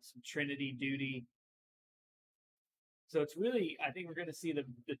some Trinity duty. So it's really, I think we're going to see the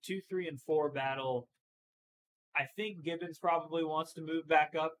 2, 3, and 4 battle. I think Gibbons probably wants to move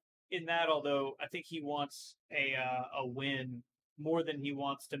back up in that, although I think he wants a win more than he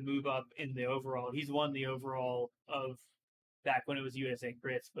wants to move up in the overall. He's won the overall of back when it was USA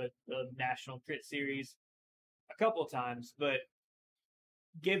Crits, but the National Crit Series a couple times. But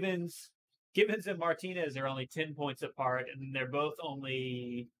Gibbons and Martinez are only 10 points apart, and they're both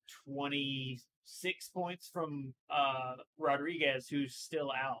only 26 points from Rodriguez, who's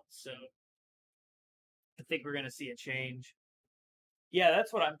still out. So I think we're going to see a change. Yeah,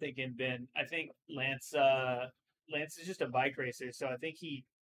 that's what I'm thinking, Ben. I think Lance is just a bike racer, so I think he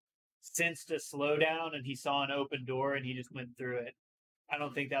sensed a slowdown and he saw an open door and he just went through it. I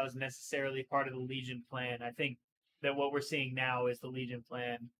don't think that was necessarily part of the Legion plan. I think that what we're seeing now is the Legion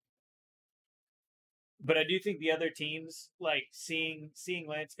plan. But I do think the other teams, like seeing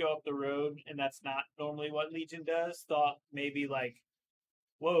Lance go up the road, and that's not normally what Legion does, thought maybe like,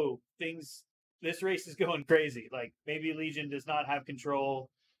 whoa, this race is going crazy. Like maybe Legion does not have control.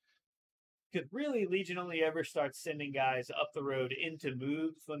 Because really, Legion only ever starts sending guys up the road into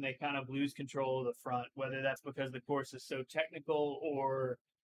moves when they kind of lose control of the front, whether that's because the course is so technical or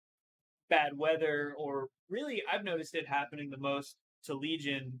bad weather, or really, I've noticed it happening the most to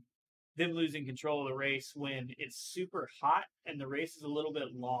Legion, them losing control of the race when it's super hot and the race is a little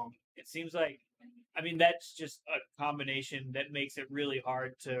bit long. It seems like, I mean, that's just a combination that makes it really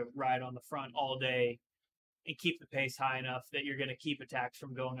hard to ride on the front all day and keep the pace high enough that you're going to keep attacks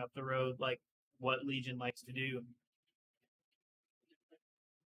from going up the road like what Legion likes to do.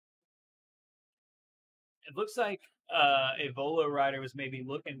 It looks like a Volo rider was maybe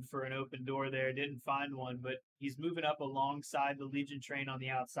looking for an open door there, didn't find one, but he's moving up alongside the Legion train on the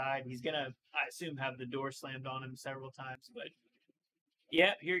outside. He's gonna, I assume, have the door slammed on him several times. But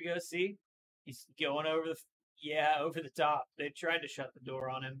yeah, here you go. See, he's going over over the top. They tried to shut the door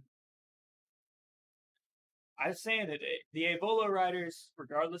on him. I was saying that the Evolo riders,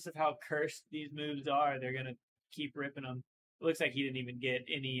 regardless of how cursed these moves are, they're gonna keep ripping them. It looks like he didn't even get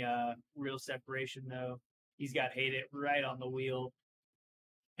any real separation though. He's got Hate It right on the wheel,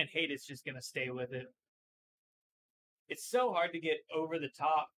 and Hate It's just gonna stay with it. It's so hard to get over the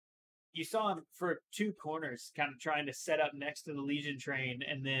top. You saw him for 2 corners, kind of trying to set up next to the Legion train,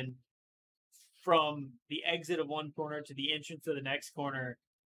 and then from the exit of one corner to the entrance of the next corner,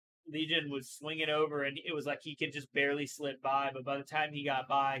 Legion was swinging over, and it was like he could just barely slip by. But by the time he got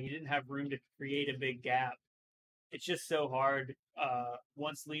by, he didn't have room to create a big gap. It's just so hard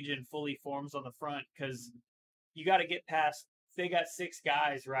once Legion fully forms on the front, because you got to get past. They got 6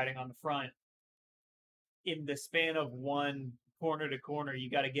 guys riding on the front. In the span of one corner to corner,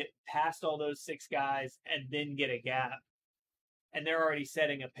 you got to get past all those 6 guys and then get a gap. And they're already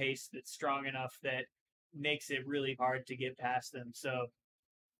setting a pace that's strong enough that makes it really hard to get past them. So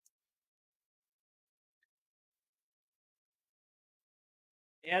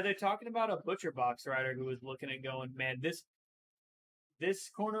yeah, they're talking about a butcher box rider who was looking at going, man, this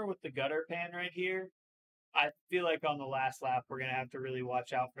corner with the gutter pan right here, I feel like on the last lap we're gonna have to really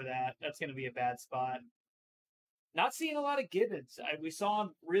watch out for that. That's gonna be a bad spot. Not seeing a lot of Gibbons. We saw him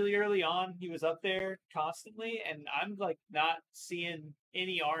really early on. He was up there constantly, and I'm like not seeing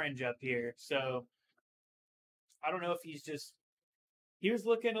any orange up here. So I don't know if he was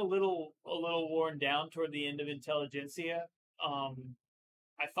looking a little worn down toward the end of Intelligentsia.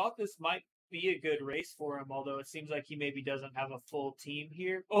 I thought this might be a good race for him, although it seems like he maybe doesn't have a full team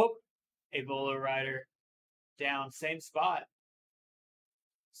here. Oh, a Volo rider down, same spot.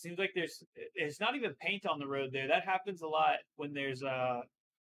 Seems like there's not even paint on the road there. That happens a lot when there's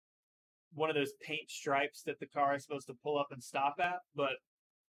one of those paint stripes that the car is supposed to pull up and stop at. But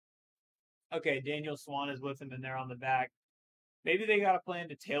okay, Daniel Swan is with him and they're on the back. Maybe they got a plan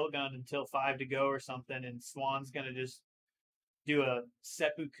to tail gun until 5 to go or something, and Swan's gonna just do a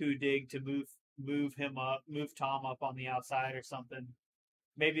seppuku dig to move him up, move Tom up on the outside or something.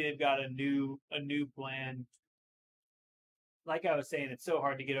 Maybe they've got a new plan. Like I was saying, it's so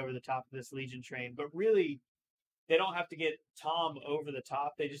hard to get over the top of this Legion train, but really they don't have to get Tom over the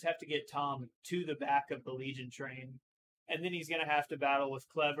top. They just have to get Tom to the back of the Legion train. And then he's going to have to battle with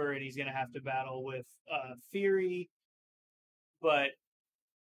Clever, and he's going to have to battle with Feehery. But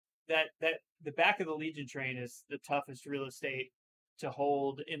that the back of the Legion train is the toughest real estate to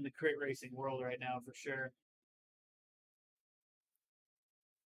hold in the crit racing world right now, for sure.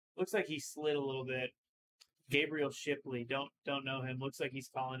 Looks like he slid a little bit. Gabriel Shipley, don't know him. Looks like he's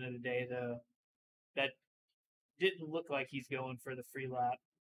calling it a day though. That didn't look like he's going for the free lap.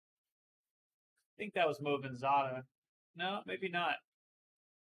 I think that was Mo Benzada. No, maybe not.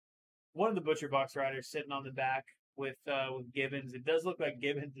 One of the butcher box riders sitting on the back with Gibbons. It does look like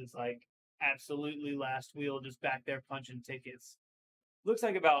Gibbons is like absolutely last wheel, just back there punching tickets. Looks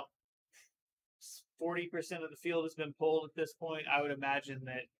like about 40% of the field has been pulled at this point. I would imagine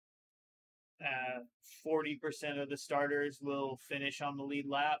that 40% of the starters will finish on the lead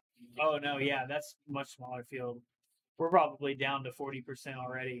lap. Oh no, yeah, that's much smaller field. We're probably down to 40%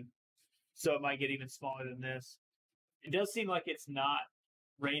 already, so it might get even smaller than this. It does seem like it's not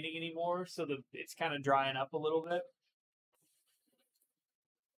raining anymore, so it's kind of drying up a little bit.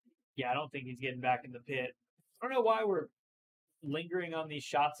 Yeah, I don't think he's getting back in the pit. I don't know why we're lingering on these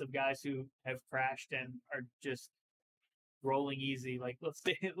shots of guys who have crashed and are just rolling easy. Like, let's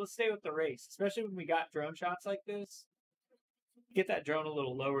stay with the race, especially when we got drone shots like this. Get that drone a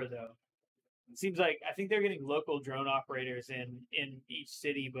little lower though. It seems like I think they're getting local drone operators in each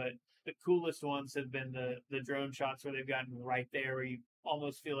city, but the coolest ones have been the drone shots where they've gotten right there, where you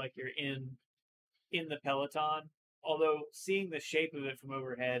almost feel like you're in the peloton. Although seeing the shape of it from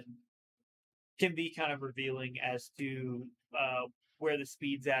overhead can be kind of revealing as to where the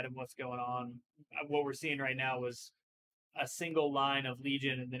speed's at and what's going on. What we're seeing right now was a single line of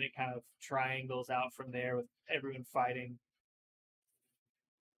Legion, and then it kind of triangles out from there with everyone fighting.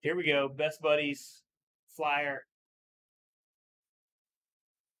 Here we go. Best buddies. Flyer.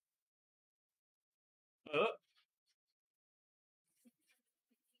 Oh.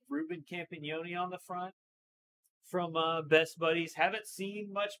 Ruben Campagnoni on the front from Best Buddies. Haven't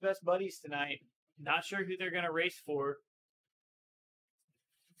seen much Best Buddies tonight. Not sure who they're going to race for.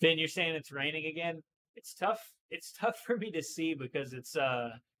 Ben, you're saying it's raining again? It's tough. It's tough for me to see because it's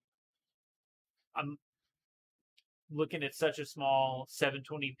I'm looking at such a small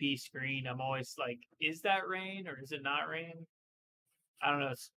 720p screen, I'm always like, is that rain or is it not rain? I don't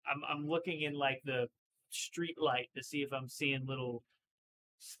know. I'm looking in like the street light to see if I'm seeing little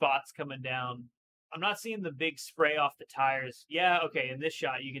spots coming down. I'm not seeing the big spray off the tires. Yeah, okay. In this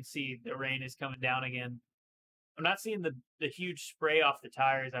shot, you can see the rain is coming down again. I'm not seeing the huge spray off the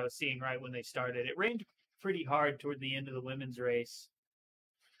tires I was seeing right when they started. It rained pretty hard toward the end of the women's race.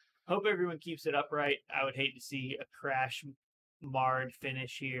 Hope everyone keeps it upright. I would hate to see a crash marred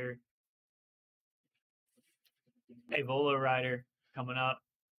finish here. A Volo rider coming up.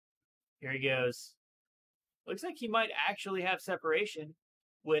 Here he goes. Looks like he might actually have separation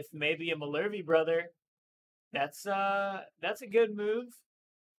with maybe a Malherbe brother. That's a good move.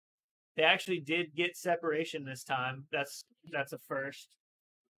 They actually did get separation this time. That's a first.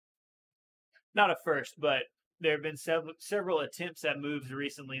 Not a first, but there have been several attempts at moves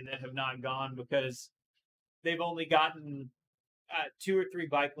recently that have not gone because they've only gotten 2 or 3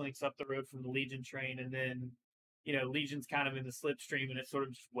 bike lengths up the road from the Legion train, and then Legion's kind of in the slipstream, and it sort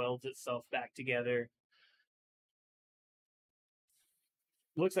of just welds itself back together.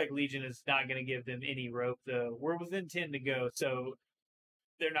 Looks like Legion is not going to give them any rope, though. We're within 10 to go, so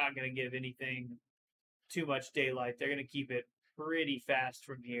they're not going to give anything too much daylight. They're going to keep it pretty fast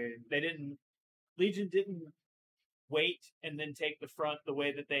from here. Legion didn't wait and then take the front the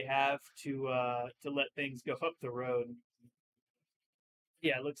way that they have to let things go up the road.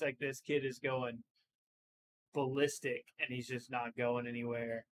 Yeah, it looks like this kid is going ballistic, and he's just not going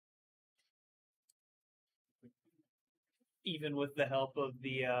anywhere. Even with the help of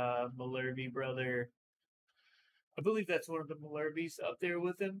the Malherbe brother. I believe that's one of the Malherbes up there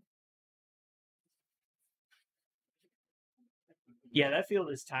with him. Yeah, that field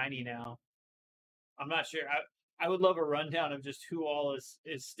is tiny now. I'm not sure. I would love a rundown of just who all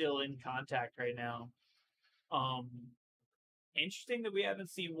is still in contact right now. Interesting that we haven't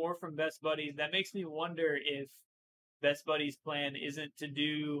seen more from Best Buddies. That makes me wonder if Best Buddies' plan isn't to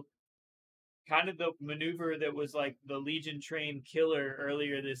do kind of the maneuver that was like the Legion train killer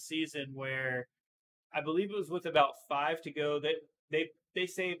earlier this season, where I believe it was with about 5 to go that they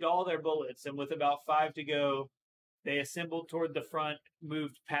saved all their bullets, and with about 5 to go, they assembled toward the front,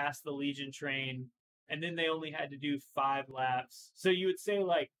 moved past the Legion train, and then they only had to do 5 laps. So you would say,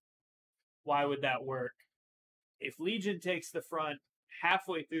 like, why would that work? If Legion takes the front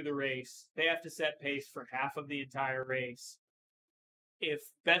halfway through the race, they have to set pace for half of the entire race. If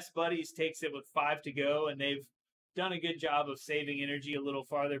Best Buddies takes it with 5 to go and they've done a good job of saving energy a little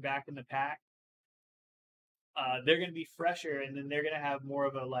farther back in the pack, they're going to be fresher, and then they're going to have more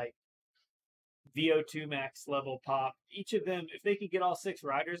of a like VO2 max level pop. Each of them, if they can get all 6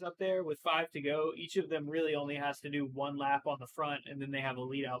 riders up there with 5 to go, each of them really only has to do 1 lap on the front, and then they have a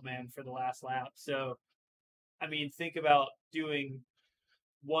lead out man for the last lap. So, I mean, think about doing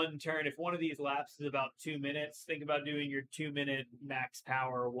 1 turn. If one of these laps is about 2 minutes, think about doing your 2-minute max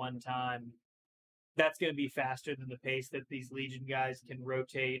power 1 time. That's going to be faster than the pace that these Legion guys can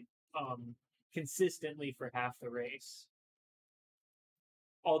rotate consistently for half the race.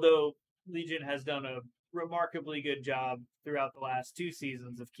 Although Legion has done a remarkably good job throughout the last 2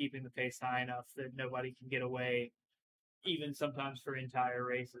 seasons of keeping the pace high enough that nobody can get away, even sometimes for entire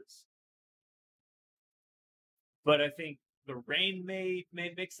races. But I think the rain may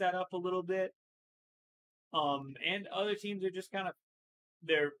mix that up a little bit. And other teams are just kind of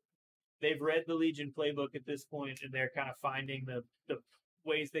they've read the Legion playbook at this point, and they're kind of finding the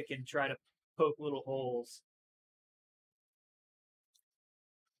ways they can try to poke little holes.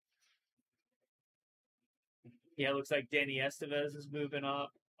 Yeah, it looks like Danny Estevez is moving up.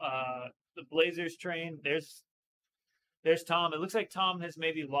 The Blazers train, there's Tom. It looks like Tom has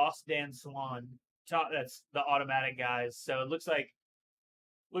maybe lost Dan Swan. That's the automatic guys. So it looks like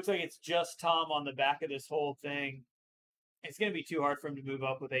it's just Tom on the back of this whole thing. It's going to be too hard for him to move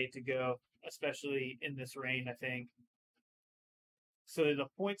up with 8 to go, especially in this rain, I think. So there's a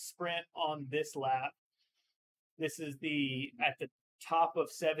point sprint on this lap. This is at the top of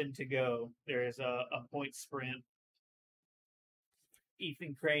 7 to go. There is a point sprint.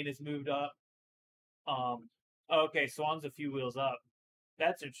 Ethan Crane has moved up. Okay, Swan's a few wheels up.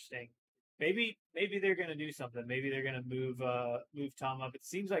 That's interesting. Maybe they're going to do something. Maybe they're going to move Tom up. It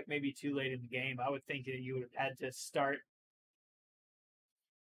seems like maybe too late in the game. I would think that you would have had to start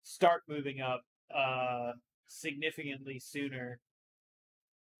moving up significantly sooner.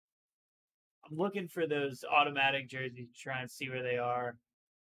 I'm looking for those automatic jerseys to try and see where they are.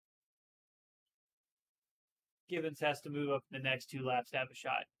 Gibbons has to move up the next 2 laps to have a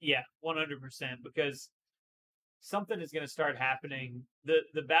shot. Yeah, 100%, because something is going to start happening.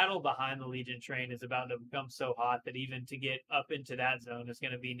 The battle behind the Legion train is about to become so hot that even to get up into that zone is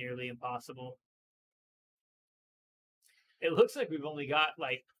going to be nearly impossible. It looks like we've only got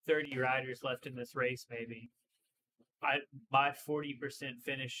like 30 riders left in this race, maybe. My 40%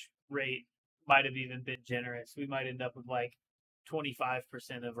 finish rate might have even been generous. We might end up with like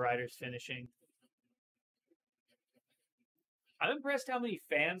 25% of riders finishing. I'm impressed how many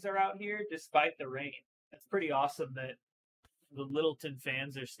fans are out here despite the rain. That's pretty awesome that the Littleton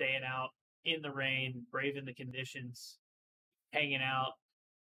fans are staying out in the rain, braving the conditions, hanging out.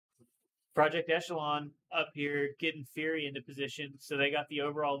 Project Echelon up here getting Feehery into position. So they got the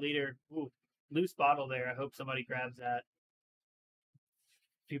overall leader. Ooh, loose bottle there. I hope somebody grabs that.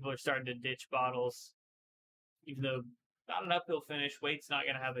 People are starting to ditch bottles. Even though not an uphill finish, weight's not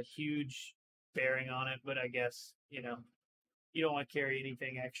going to have a huge bearing on it. But I guess, you know, you don't want to carry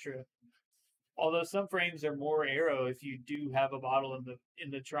anything extra. Although some frames are more aero if you do have a bottle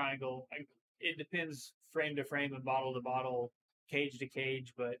in the triangle. It depends frame to frame and bottle to bottle, cage to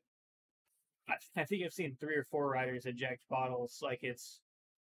cage, but I think I've seen 3 or 4 riders eject bottles. Like you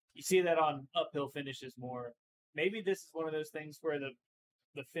see that on uphill finishes more. Maybe this is one of those things where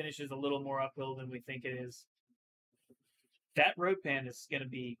the finish is a little more uphill than we think it is. That road pan is gonna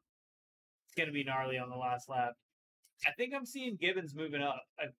be gnarly on the last lap. I think I'm seeing Gibbons moving up.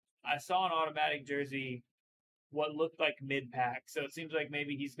 I saw an automatic jersey what looked like mid-pack, so it seems like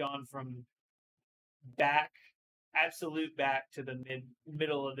maybe he's gone from absolute back to the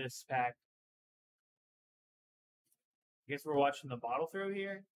middle of this pack. I guess we're watching the bottle throw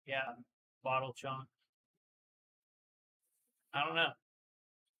here. Yeah, bottle chunk. I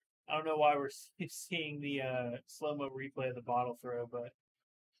don't know why we're seeing the slow-mo replay of the bottle throw, but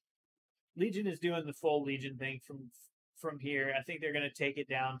Legion is doing the full Legion thing from here. I think they're going to take it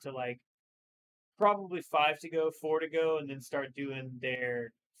down to like probably 5 to go, 4 to go, and then start doing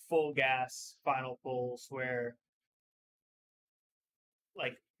their full gas final pulls where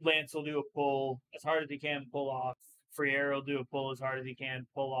like Lance will do a pull as hard as he can pull off. Feehery will do a pull as hard as he can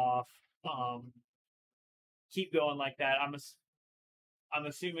pull off. Keep going like that. I'm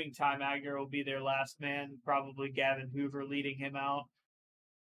assuming Magner will be their last man, probably Gavin Hoover leading him out.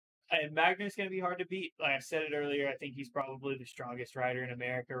 And Magner's going to be hard to beat. Like I said it earlier, I think he's probably the strongest rider in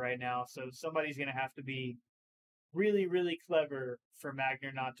America right now. So somebody's going to have to be really, really clever for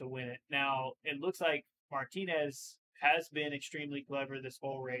Magner not to win it. Now, it looks like Martinez has been extremely clever this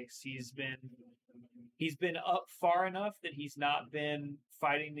whole race. He's been up far enough that he's not been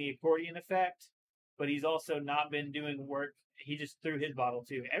fighting the accordion effect, but he's also not been doing work. He just threw his bottle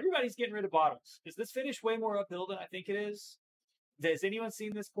too. Everybody's getting rid of bottles. Is this finish way more uphill than I think it is? Has anyone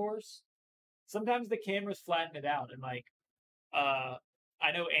seen this course? Sometimes the cameras flatten it out, and like,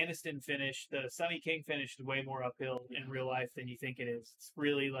 I know Aniston finished, the Sunny King finished way more uphill in real life than you think it is. It's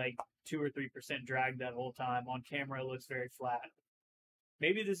really like 2 or 3% drag that whole time. On camera, it looks very flat.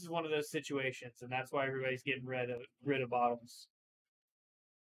 Maybe this is one of those situations, and that's why everybody's getting rid of bottles.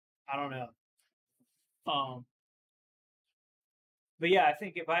 I don't know. But yeah, I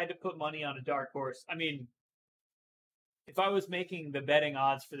think if I had to put money on a dark horse, I mean, if I was making the betting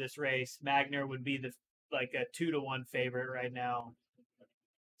odds for this race, Magner would be like a 2-to-1 favorite right now.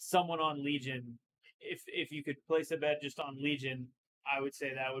 Someone on Legion, if you could place a bet just on Legion, I would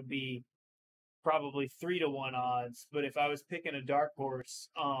say that would be probably 3-to-1 odds. But if I was picking a dark horse,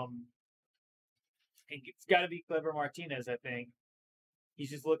 it's got to be Clever Martinez, I think.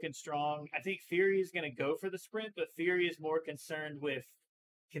 He's just looking strong. I think Feehery is going to go for the sprint, but Feehery is more concerned with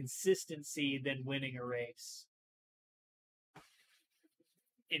consistency than winning a race.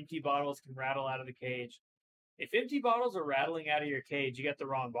 Empty bottles can rattle out of the cage. If empty bottles are rattling out of your cage, you got the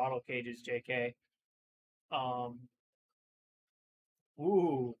wrong bottle cages, JK.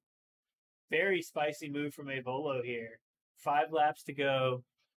 Ooh. Very spicy move from Evolo here. 5 laps to go.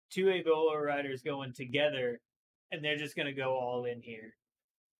 2 Evolo riders going together, and they're just going to go all in here.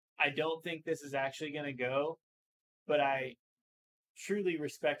 I don't think this is actually going to go, but I truly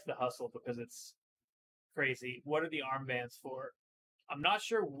respect the hustle because it's crazy. What are the armbands for? I'm not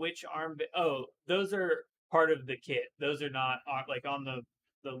sure which armband. Oh, those are part of the kit. Those are not like on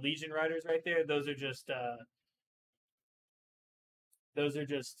the Legion riders right there. Those are just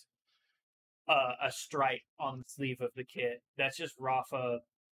a stripe on the sleeve of the kit. That's just Rafa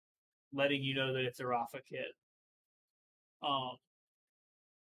letting you know that it's a Rafa kit.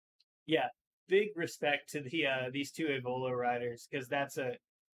 Yeah, big respect to these 2 Evolo riders because that's a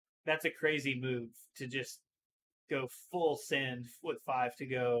crazy move to just go full send with 5 to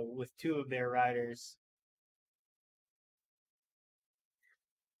go with 2 of their riders.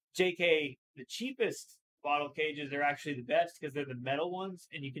 JK, the cheapest bottle cages are actually the best because they're the metal ones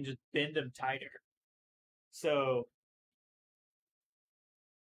and you can just bend them tighter. So,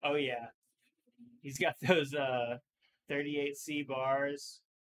 oh yeah, he's got those 38C bars.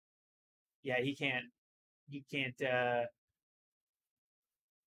 Yeah, he can't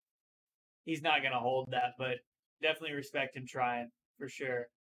he's not going to hold that, but definitely respect him trying for sure.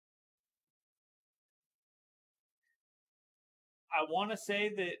 I want to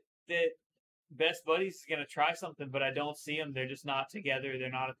say that Best Buddies is going to try something, but I don't see them. They're just not together. They're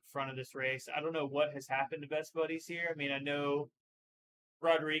not at the front of this race. I don't know what has happened to Best Buddies here. I mean, I know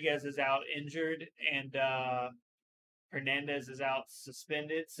Rodriguez is out injured and Hernandez is out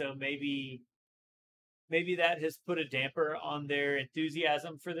suspended, so maybe that has put a damper on their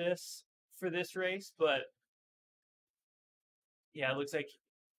enthusiasm for this race. But yeah, it looks like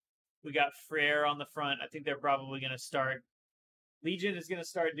we got Frere on the front. I think they're probably going to start. Legion is going to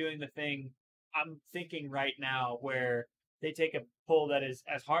start doing the thing I'm thinking right now, where they take a pull that is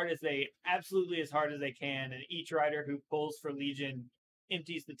absolutely as hard as they can, and each rider who pulls for Legion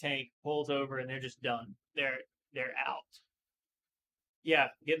empties the tank, pulls over, and they're just done. They're out. Yeah,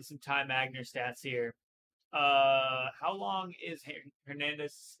 getting some time Magner stats here. How long is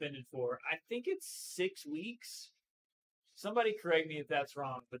Hernandez suspended for? I think it's 6 weeks. Somebody correct me if that's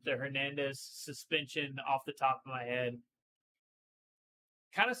wrong, but the Hernandez suspension off the top of my head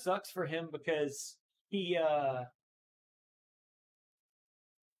kind of sucks for him because he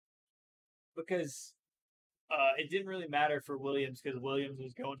it didn't really matter for Williams because Williams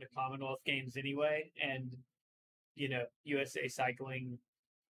was going to Commonwealth Games anyway, and USA Cycling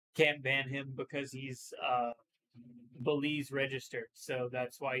can't ban him because he's Belize registered, so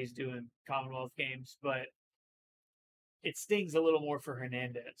that's why he's doing Commonwealth Games. But it stings a little more for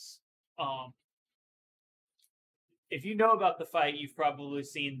Hernandez. If you know about the fight, you've probably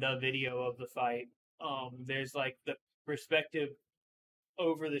seen the video of the fight. There's like the perspective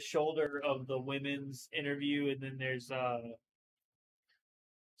over the shoulder of the women's interview, and then there's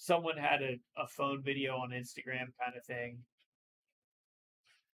someone had a phone video on Instagram kind of thing.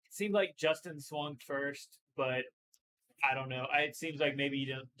 It seemed like Justin swung first, but I don't know. It seems like maybe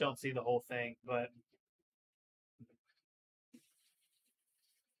you don't see the whole thing, but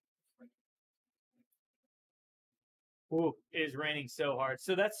ooh, it is raining so hard.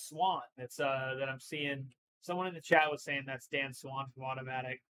 So that's Swan. That's that I'm seeing. Someone in the chat was saying that's Dan Swan from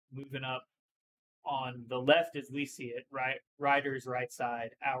Automatic moving up on the left as we see it, right? Rider's right side,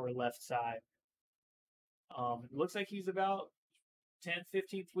 our left side. It looks like he's about 10th,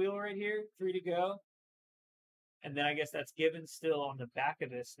 15th wheel right here, 3 to go. And then I guess that's Gibbons still on the back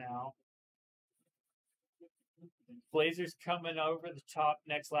of this now. Blazers coming over the top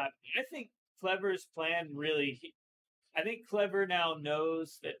next lap. I think Clever's plan I think Clever now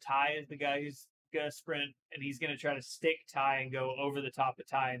knows that Ty is the guy who's going to sprint, and he's going to try to stick Ty and go over the top of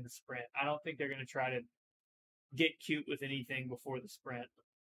Ty in the sprint. I don't think they're going to try to get cute with anything before the sprint.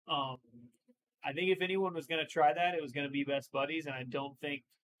 I think if anyone was going to try that, it was going to be Best Buddies, and I'm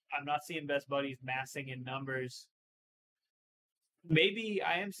not seeing Best Buddies massing in numbers. Maybe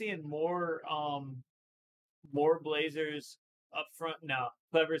I am seeing more Blazers up front. No,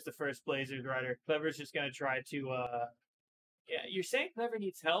 Clever's the first Blazers rider. Clever's just going to try to yeah, you're saying Clever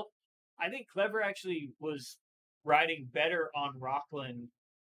needs help. I think Clever actually was riding better on Rockland,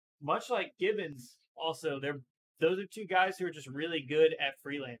 much like Gibbons. Also, those are two guys who are just really good at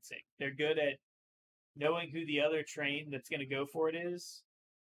freelancing. They're good at knowing who the other train that's going to go for it is.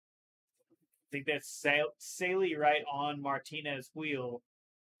 I think that's Saley right on Martinez wheel.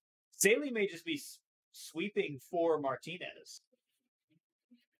 Saley may just be sweeping for Martinez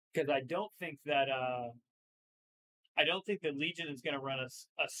because I don't think that Legion is going to run a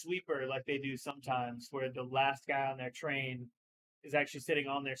sweeper like they do sometimes, where the last guy on their train is actually sitting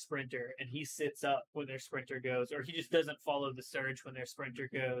on their sprinter and he sits up when their sprinter goes, or he just doesn't follow the surge when their sprinter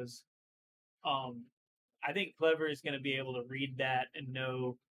goes. I think Clever is going to be able to read that and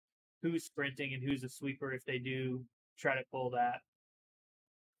know who's sprinting and who's a sweeper if they do try to pull that.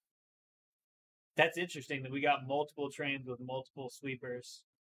 That's interesting that we got multiple trains with multiple sweepers.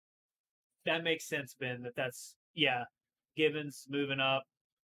 That makes sense, Ben. Yeah. Gibbons moving up.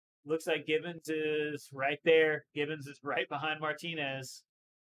 Looks like Gibbons is right there. Gibbons is right behind Martinez.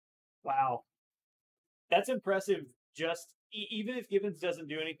 Wow. That's impressive. Just even if Gibbons doesn't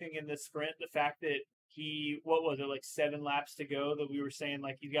do anything in this sprint, the fact that what was it, like 7 laps to go, that we were saying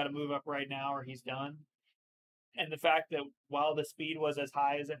like he's got to move up right now or he's done. And the fact that while the speed was as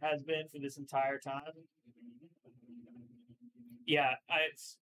high as it has been for this entire time, yeah,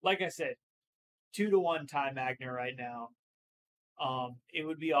 it's like I said, 2-1 Ty Magner right now. It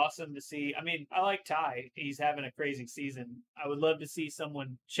would be awesome to see. I mean, I like Ty. He's having a crazy season. I would love to see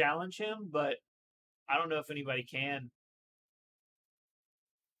someone challenge him, but I don't know if anybody can.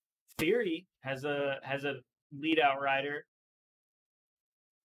 Feehery has a lead out rider.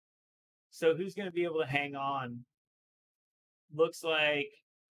 So who's going to be able to hang on? Looks like,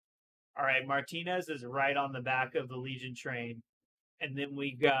 all right, Martinez is right on the back of the Legion train. And then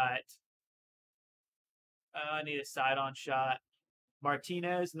we got, I need a side on shot.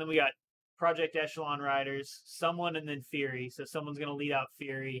 Martinez, and then we got Project Echelon riders, someone, and then Feehery. So someone's going to lead out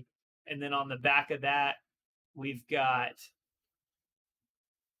Feehery. And then on the back of that, we've got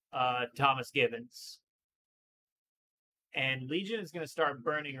Thomas Gibbons. And Legion is going to start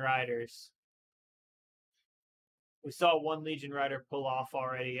burning riders. We saw one Legion rider pull off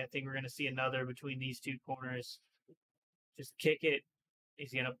already. I think we're going to see another between these two corners. Just kick it.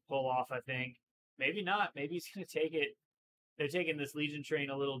 He's going to pull off, I think. Maybe not. Maybe he's going to take it. They're taking this Legion train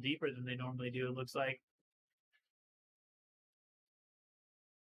a little deeper than they normally do, it looks like.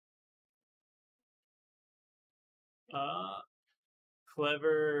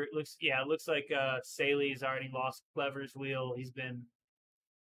 Clever looks, yeah, it looks like Saley's already lost Clever's wheel. He's been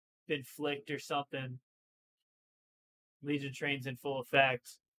flicked or something. Legion train's in full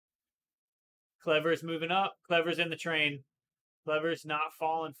effect. Clever's moving up. Clever's in the train. Clever's not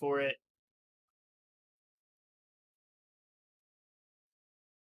falling for it.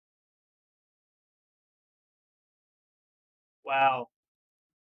 Wow.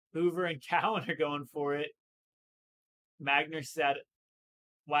 Hoover and Cowan are going for it. Magner said,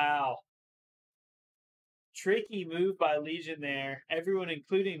 wow. Tricky move by Legion there. Everyone,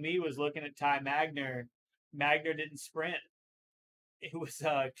 including me, was looking at Ty Magner. Magner didn't sprint. It was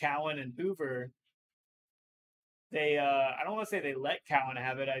Cowan and Hoover. They, I don't want to say they let Cowan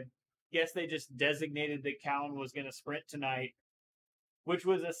have it. I guess they just designated that Cowan was going to sprint tonight, which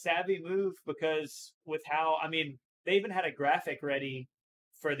was a savvy move because with how, I mean, they even had a graphic ready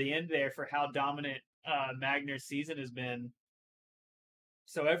for the end there for how dominant Magner's season has been.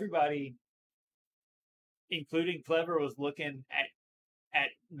 So everybody, including Clever, was looking at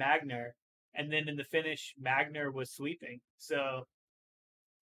Magner, and then in the finish, Magner was sweeping. So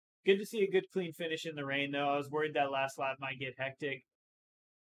good to see a good clean finish in the rain, though. I was worried that last lap might get hectic,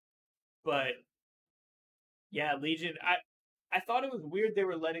 but yeah, Legion. I thought it was weird they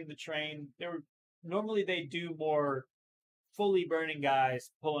were letting the train. Normally they do more fully burning guys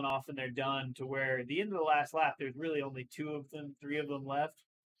pulling off and they're done, to where at the end of the last lap there's really only three of them left.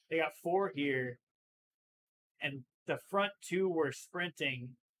 They got four here, and the front two were sprinting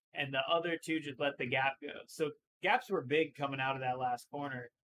and the other two just let the gap go. So gaps were big coming out of that last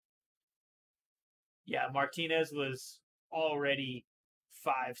corner. Yeah, Martinez was already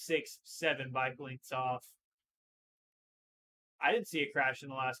 5, 6, 7 bike lengths off. I didn't see a crash in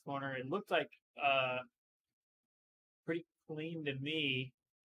the last corner. It looked like pretty clean to me.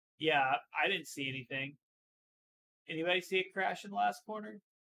 Yeah, I didn't see anything. Anybody see a crash in the last corner?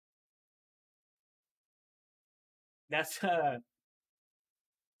 That's a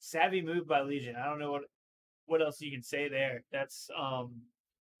savvy move by Legion. I don't know what else you can say there. That's oh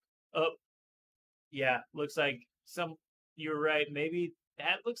yeah, looks like you're right. Maybe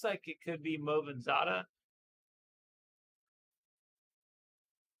that looks like it could be Movinzada.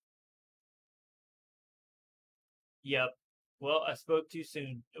 Yep. Well, I spoke too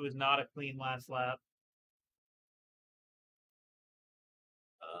soon. It was not a clean last lap.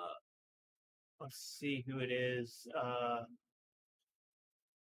 Let's see who it is. I'm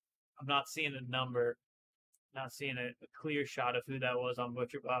not seeing a number. Not seeing a clear shot of who that was on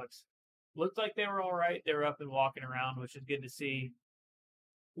ButcherBox. Looked like they were all right. They were up and walking around, which is good to see.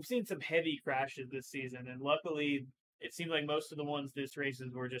 We've seen some heavy crashes this season, and luckily, it seemed like most of the ones this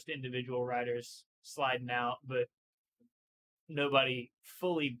races were just individual riders sliding out, but nobody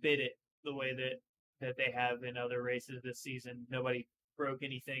fully bit it the way that they have in other races this season. Nobody broke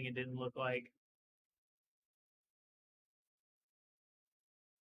anything. It didn't look like.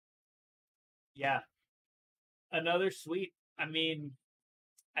 Yeah, another sweep. I mean,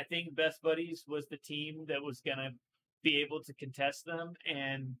 I think Best Buddies was the team that was going to be able to contest them,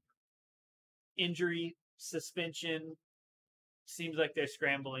 and injury, suspension, seems like they're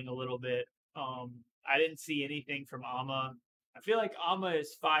scrambling a little bit. I didn't see anything from Ama. I feel like Ama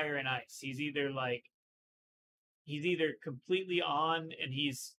is fire and ice. He's either completely on and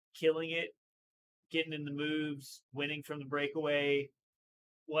he's killing it, getting in the moves, winning from the breakaway,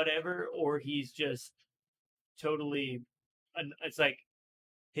 whatever, or he's just totally. It's like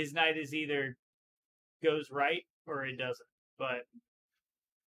his night is either goes right or it doesn't. But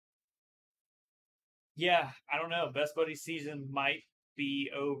Yeah, I don't know. Best buddy season might be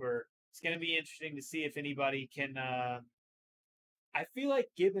over. It's going to be interesting to see if anybody can. I feel like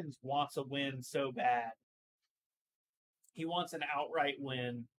Gibbons wants a win so bad. He wants an outright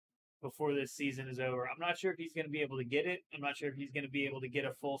win before this season is over. I'm not sure if he's going to be able to get it. I'm not sure if he's going to be able to get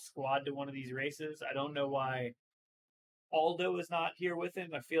a full squad to one of these races. I don't know why Aldo is not here with him.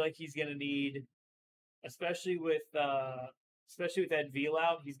 I feel like he's going to need, especially with Ed Veal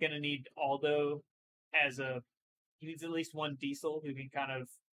out, he's going to need Aldo as a. He needs at least one diesel who can kind of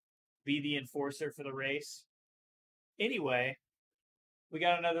be the enforcer for the race. Anyway, we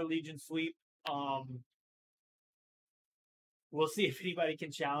got another Legion sweep. We'll see if anybody can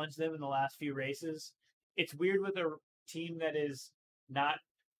challenge them in the last few races. It's weird with a team that is not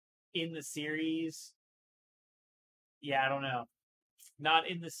in the series. Yeah, I don't know. Not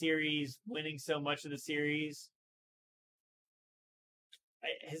in the series, winning so much of the series.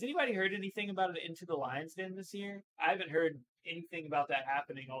 Has anybody heard anything about it Into the Lion's Den this year? I haven't heard anything about that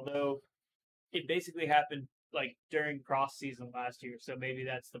happening, although it basically happened like during cross season last year. So maybe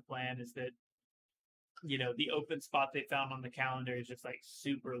that's the plan, is that, you know, the open spot they found on the calendar is just like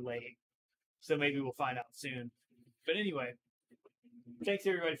super late. So maybe we'll find out soon. But anyway, thanks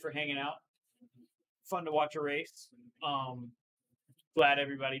everybody for hanging out. Fun to watch a race. Glad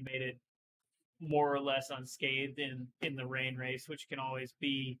everybody made it more or less unscathed in the rain race, which can always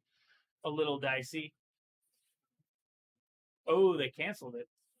be a little dicey. Oh, they canceled it.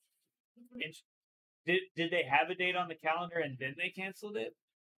 Did they have a date on the calendar and then they canceled it?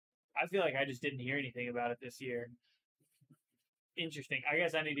 I feel like I just didn't hear anything about it this year. Interesting. I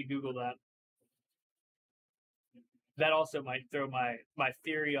guess I need to Google that. That also might throw my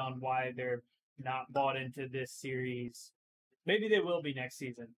theory on why they're not bought into this series. Maybe they will be next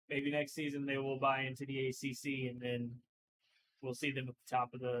season. Maybe next season they will buy into the ACC, and then we'll see them at the top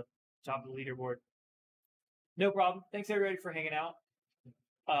of the leaderboard. No problem. Thanks everybody for hanging out.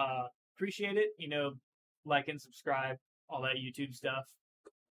 Appreciate it. You know, like and subscribe, all that YouTube stuff.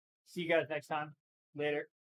 See you guys next time. Later.